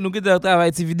attendez nous qui t'a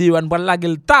travailler ces vidéos on va la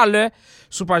gueule tout à l'heure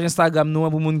sur page Instagram nous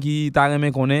pour monde qui t'a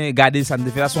remen connaît regarder ça nous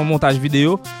fait son montage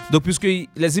vidéo donc puisque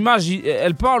les images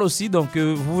elles parlent aussi donc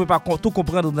vous pouvez pas tout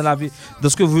comprendre dans la vie de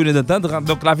ce que vous venez d'entendre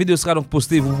donc la vidéo sera donc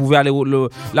postée vous pouvez aller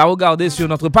la regarder sur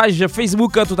notre page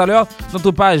Facebook tout à l'heure notre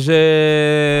page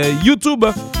YouTube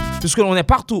puisque on est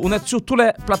partout, on est sur toutes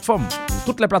les plateformes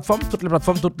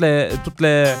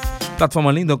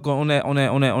en ligne. Donc on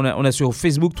est sur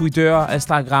Facebook, Twitter,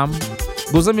 Instagram.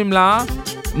 Vous avez même là,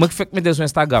 moi qui fais que mettre sur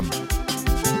Instagram.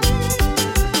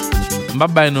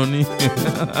 M'baba noni.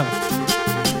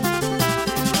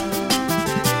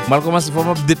 Mal commencer faut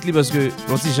m'update li parce que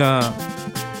l'autre gens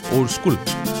old school.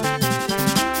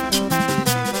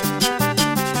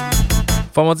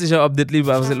 Faut m'en dire update li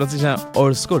parce que l'autre gens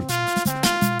old school.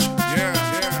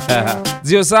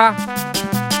 Dis ça.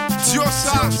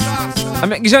 Ah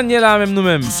mais j'en ai là même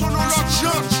nous-mêmes.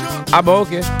 Ah bon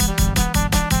OK.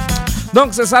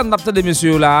 Donc c'est ça nous avons des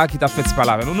messieurs là qui t'a fait ce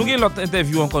parler. Nous avons l'autre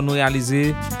interview encore nous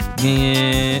réaliser.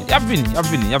 Y a vini.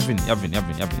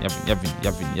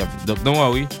 Donc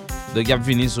oui. Donc y a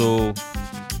vini so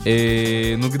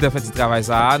et nous qui t'a fait ce travail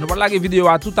ça. Nous va la vidéo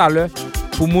à tout à l'heure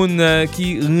pour moun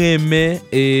qui remet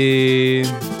et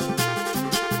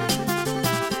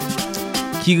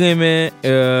qui remet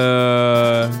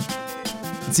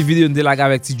petite vidéo de la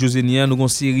avec petit Josenia nous une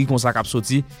série comme ça qui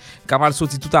sorti capable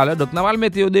sorti tout à l'heure donc nous va le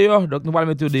mettre au dehors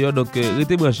donc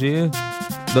restez branché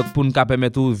donc pour nous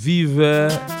permettre de vivre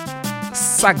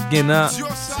ça gagnant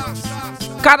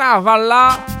carnaval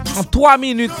là en 3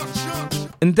 minutes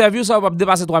interview ça va pas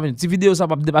dépasser 3 minutes petite vidéo ça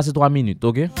va pas dépasser 3 minutes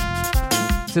OK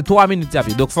c'est 3 minutes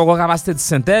donc faut qu'on capacité de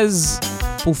synthèse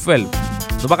pour faire.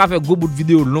 Nous pas faire gros bout de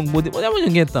vidéo longue mode. On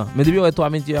a temps. Mais depuis 3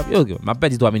 minutes, OK, m'a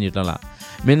perdu 3 minutes là.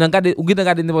 Mais regarder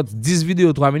n'importe 10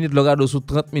 vidéos 3 minutes, le regarde sur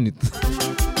 30 minutes.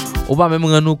 On va même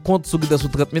rendre compte sur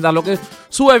 30 minutes alors que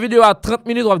sur une vidéo à 30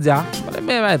 minutes on va dire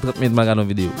mais 30 minutes regarde une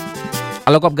vidéo.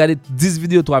 Alors qu'on regarde 10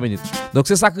 vidéos 3 minutes. Donc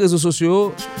c'est ça que les réseaux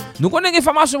sociaux. Nous connaissons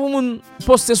information pour moun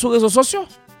poster sur les réseaux sociaux.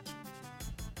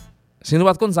 Si nous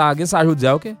pas comme ça, ça je dis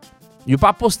OK. Yo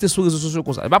pas poster sur les réseaux sociaux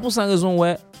comme ça. Pas pour ça raison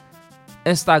ouais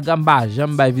Instagram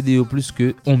j'aime ba vidéo plus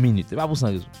que 1 minute. C'est pas pour ça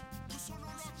raison.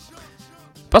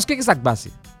 Parce que qu'est-ce qui s'est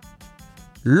passé?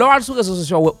 L'oral sur les réseaux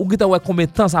sociaux, ou gita combien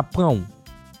de temps ça prend?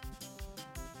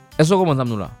 Est-ce que vous comprenez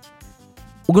nous là?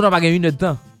 Ou gita pas gagner 1 heure de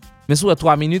temps, mais sur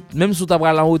 3 minutes, même si tu as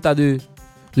en retard de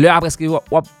l'heure presque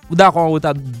ou d'accord en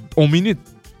retard 1 minute.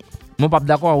 Moi pas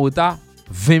d'accord en retard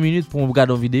 20 minutes pour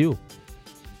regarder une vidéo.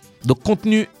 Donc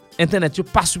contenu internet n'est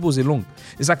pas supposé long.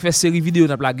 Et ça fait série vidéo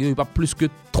dans la gueule pas plus que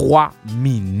 3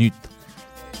 minutes.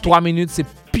 3 minutes c'est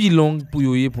pile long pour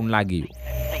nous laguer.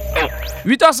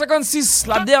 8h56,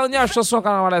 la dernière chanson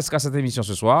carnavalesque à cette émission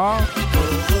ce soir.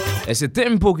 Et c'est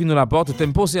Tempo qui nous l'apporte.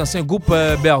 Tempo, c'est un ancien groupe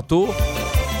Bertho.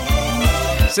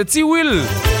 C'est T-Will.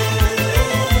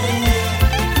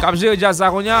 Capgé Jazz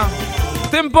Aronia.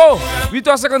 Tempo,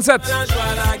 8h57.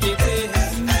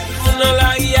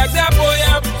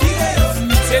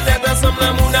 C'était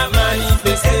ensemble mon a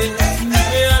manifesté.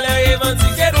 Mais on les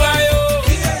revendiqué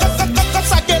Comme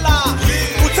ça que là,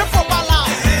 ou te faut pas là.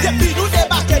 Depuis nous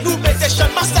débarquer, nous mettez Sean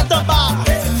Master en bas.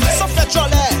 Sans faire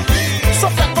jolet, sans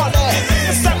faire colère.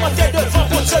 C'est monter devant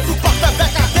pour Dieu, nous pas faire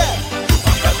bec à terre.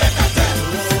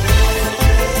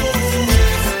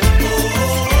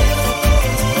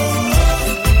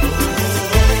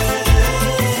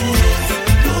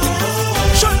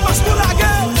 Sean Master pour la guerre.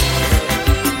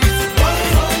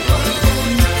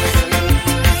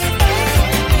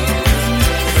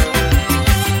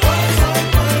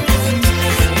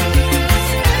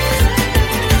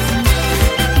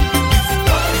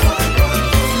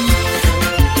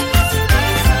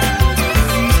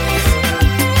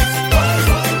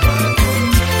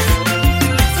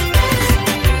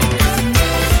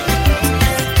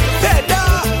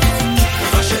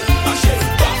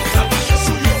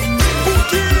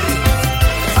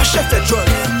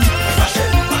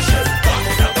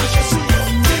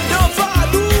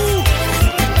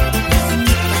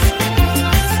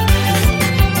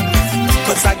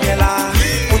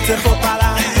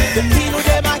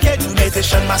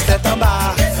 Sean Master en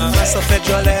bas. Ça fait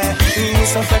jolet,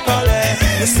 ça fait colère.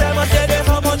 Nous sommes montés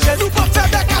devant mon Dieu, nous pas faire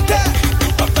bec à terre.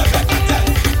 Nous pas faire bec à terre.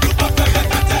 Nous pas faire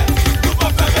bec à terre. Nous pas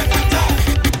faire bec à terre.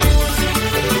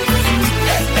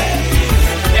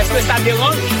 Est-ce que ça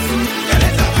dérange? Quel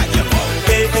est ta manière?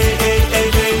 Hey, hey, hey, hey,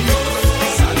 hey.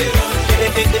 Ça dérange. Hey,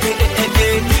 hey, hey, hey,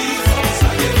 hey. Ça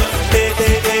dérange. Hey,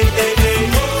 hey, hey, hey, hey.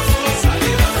 Ça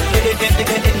dérange. Hey, hey,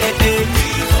 hey, hey, hey.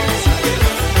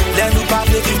 Les nous pas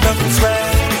de vivre dans nos frères.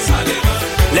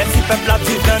 Les petits peuples là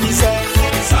vivent dans la misère.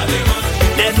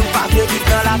 Les nous pas de vivre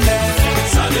dans la paix.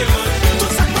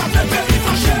 Tout ça pas de périr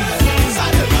en chair. Ça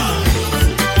dérange.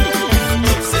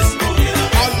 C'est ce qu'on est là.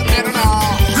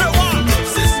 Le roi.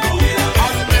 C'est ce qu'on est là.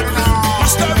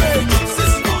 Master Ray. C'est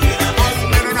ce qu'on est là.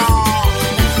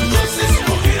 C'est ce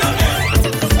qu'on est là.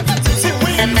 C'est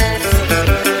oui.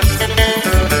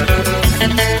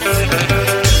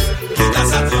 Dans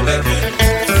sa trompette.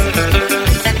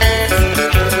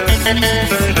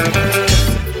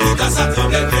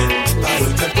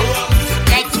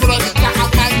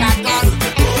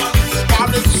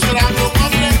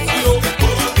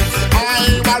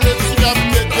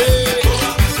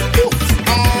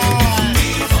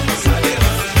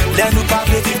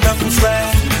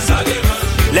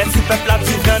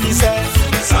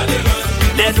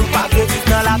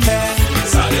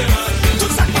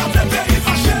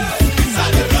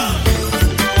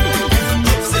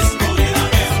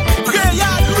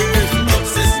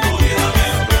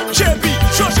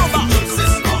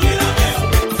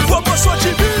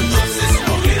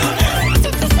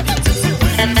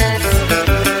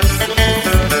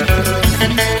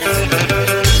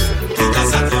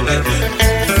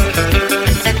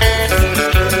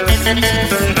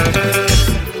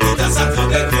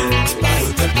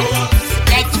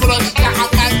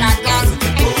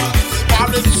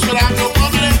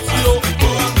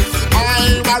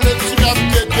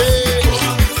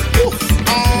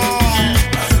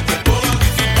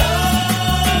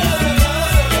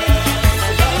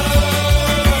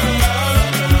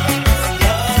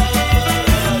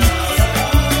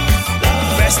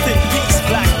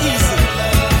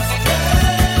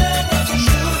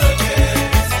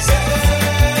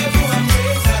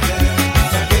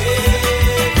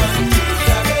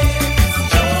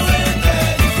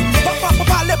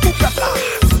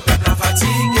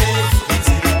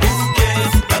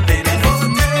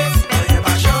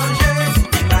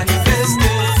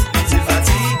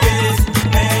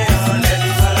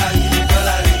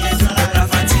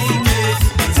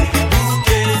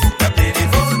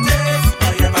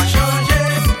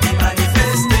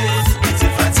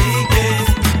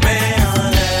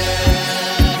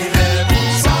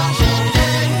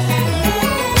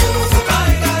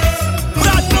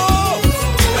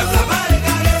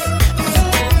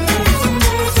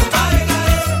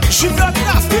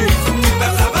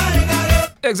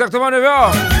 exactement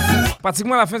 9h.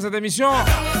 Pratiquement la fin de cette émission.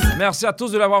 Merci à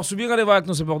tous de l'avoir suivi. Rendez-vous avec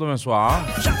nous, c'est pour demain soir.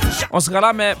 On sera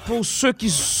là, mais pour ceux qui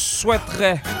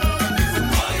souhaiteraient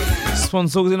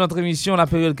sponsoriser notre émission, la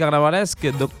période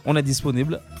carnavalesque, donc on est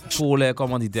disponible pour les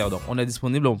commanditaires. Donc on est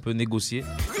disponible, on peut négocier.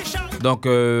 Donc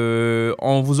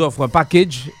on vous offre un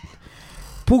package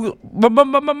pour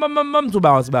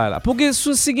pour que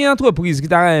si une entreprise qui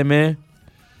t'a aimé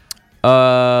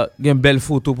une belle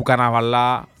photo pour carnaval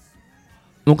là,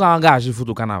 nous avons engagé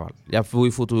photo carnaval. Il y a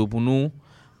fait photo pour nous,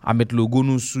 à mettre le logo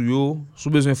nous sur yo, sous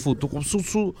besoin photo comme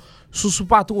sous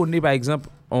patronné par exemple,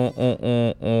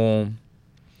 on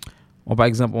par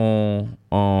exemple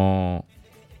on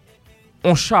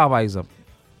chat par exemple.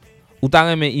 Ou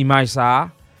t'as aimé image ça,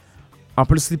 en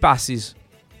plus il passe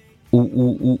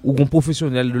ou un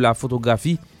professionnel de la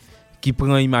photographie qui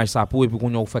prend image ça pour et puis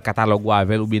qu'on fait catalogue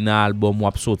avec ou bien album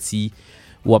ou sorti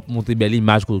ou monter belle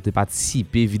image que tu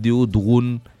participer vidéo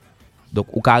drone donc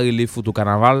ou carré les photos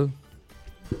carnaval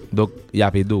donc il y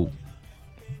a pédo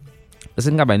c'est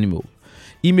un numéro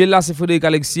email là c'est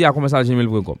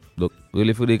frederic.alexis@gmail.com donc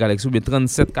relais Frederic Alexis ou bien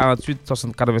 37 48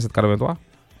 60 87 83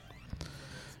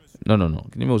 non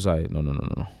numéro ça non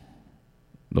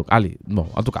donc allez bon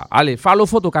en tout cas allez follow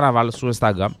photo carnaval sur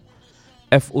Instagram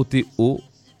FOTO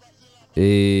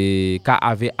et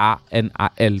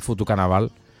KAVANAL photo carnaval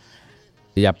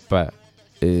y a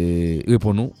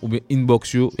répond nous ou bien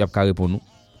inbox yo y a ka répond nous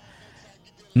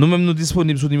nous-mêmes nous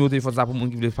disponibles sur numéro téléphone ça pour monde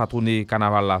qui veut patronner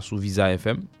carnaval là sur Visa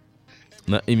FM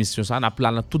dans émission ça n'a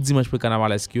plan tout dimanche pour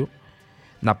carnaval est-ce que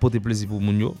n'a porté plaisir pour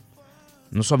moun yo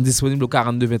nous sommes disponibles au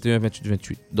 42 21 28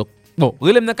 28 donc bon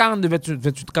relève dans 42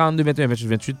 28 42 21 28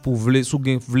 28 pour voulez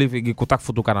faire contact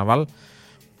photo carnaval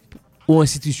ou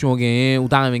institution gagne ou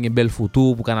t'as une belle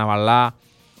photo pour carnaval là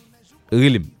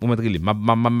relève pour mettre relève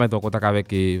m'a mettre en contact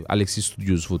avec Alexis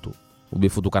Studios photo ou bien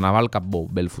photo carnaval cap bon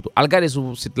belle photo al regarder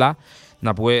sur site là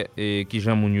n'a pour qui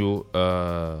Jean Mounio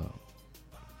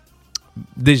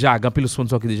déjà grand pile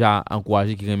sponsor qui déjà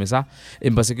encouragé qui remet ça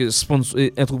et parce que sponsor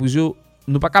entreprise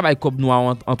nous pas capable comme nous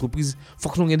en entreprise faut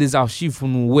que nous ait des archives pour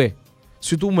nous ouais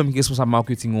surtout même responsable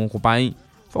marketing en compagnie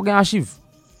faut gagner archive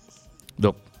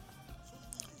donc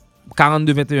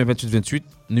 42 21 28 28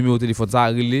 numéro de téléphone ça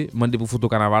relé mandez pour photo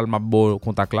carnaval m'a bon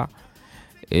contact là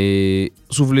et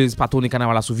si vous voulez patronner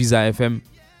carnaval là sur Visa FM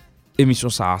émission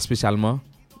ça spécialement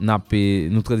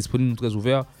nous très disponible nous très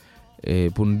ouvert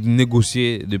pour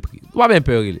négocier de prix pas bien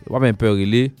peur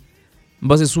relé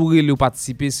parce que sous relé ou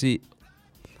participer c'est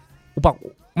ou pas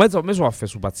mais ça va faire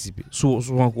sous participer sous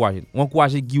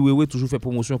encourager Guy Wewe toujours fait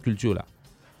promotion culture là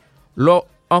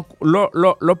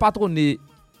le patronner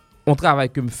on travail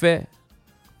que me fait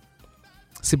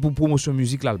c'est pour promotion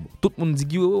musique là tout le monde dit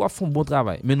Guy Wewe font bon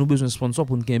travail mais nous besoin de sponsor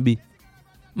pour nous kembe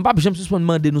m'pas j'aime suspend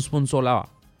demander nous sponsor là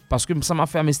parce que ça m'a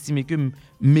fait m'estimer que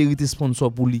mériter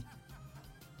sponsor pour lui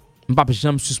m'pas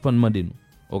j'aime suspend demander nous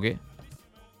OK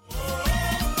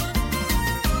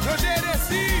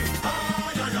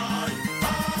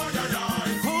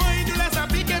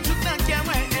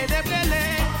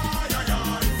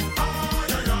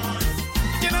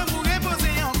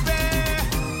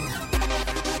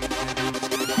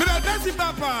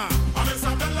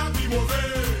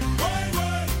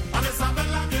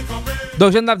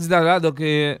donc je n'ai pas dit là donc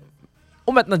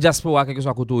ou maintenant diaspora quelque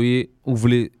soit côté ou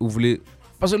voulez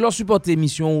parce que leur supporter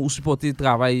émission ou supporter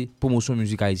travail promotion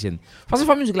musique haïtienne parce que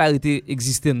la musique là arrêter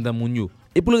exister dans mon yo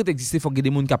et pour arrêter exister faut que des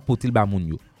monde qui porter le ba mon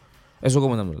yo est-ce que vous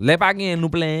comprenez les pas gain nous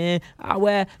plein ah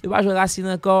ouais il va jouer Racine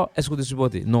encore est-ce que tu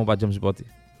supporter non pas jamais supporter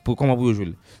pour comment pour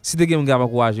jouer si des gens qui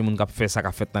encourager monde qui faire ça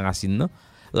qu'a fait dans Racine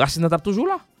tape toujours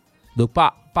là donc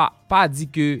pas dit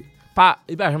que pas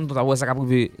et pas jamais t'avoir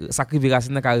ça privé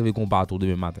Racine qui arrive comme partout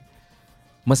demain matin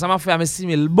moi ça m'a fait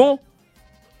estimer le bon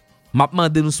m'a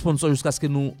demandé nous sponsor jusqu'à ce que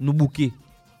nous booker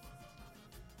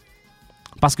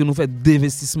parce que nous fait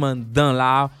d'investissement dans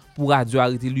l'art pour radio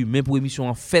arrêter lui mais pour émission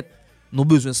en fait nous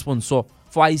besoin sponsor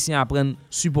faut haïtien apprendre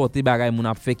supporter bagay mon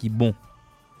a fait qui bon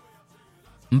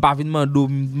m'pas vinn mando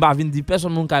m'pas vinn dire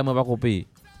personne mon carrément pas payer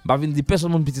m'pas vinn dire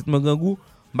personne mon petit grand goût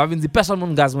m'pas vinn dire personne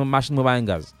mon gaz machine moi pas un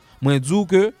gaz moi dis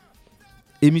que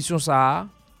émission ça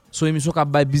son émission qui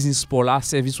bail business pour là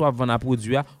service soit vendre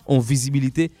produit en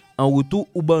visibilité en retour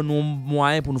ou ben nos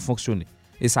moyens pour nous fonctionner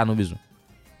et ça nous besoin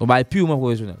on bail purement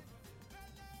professionnel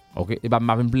OK et bah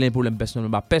m'a plein problème personnel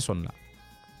bah personne là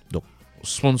donc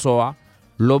sponsor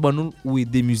là nous ou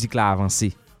aider musique là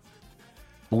avancer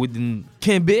ou aider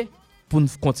Kembe pour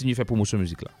continuer faire promotion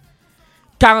musique là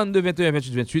 42 21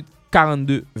 28 28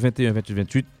 42 21 28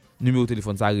 28 numéro de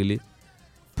téléphone ça relé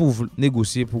pour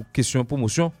négocier pour question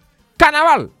promotion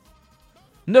carnaval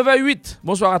 9h08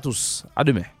 bonsoir à tous à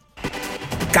demain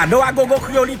Cadeau à gogo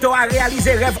Criolito a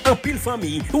réalisé rêve en pile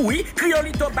famille. Oui,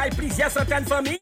 Criolito baille plusieurs centaines de familles.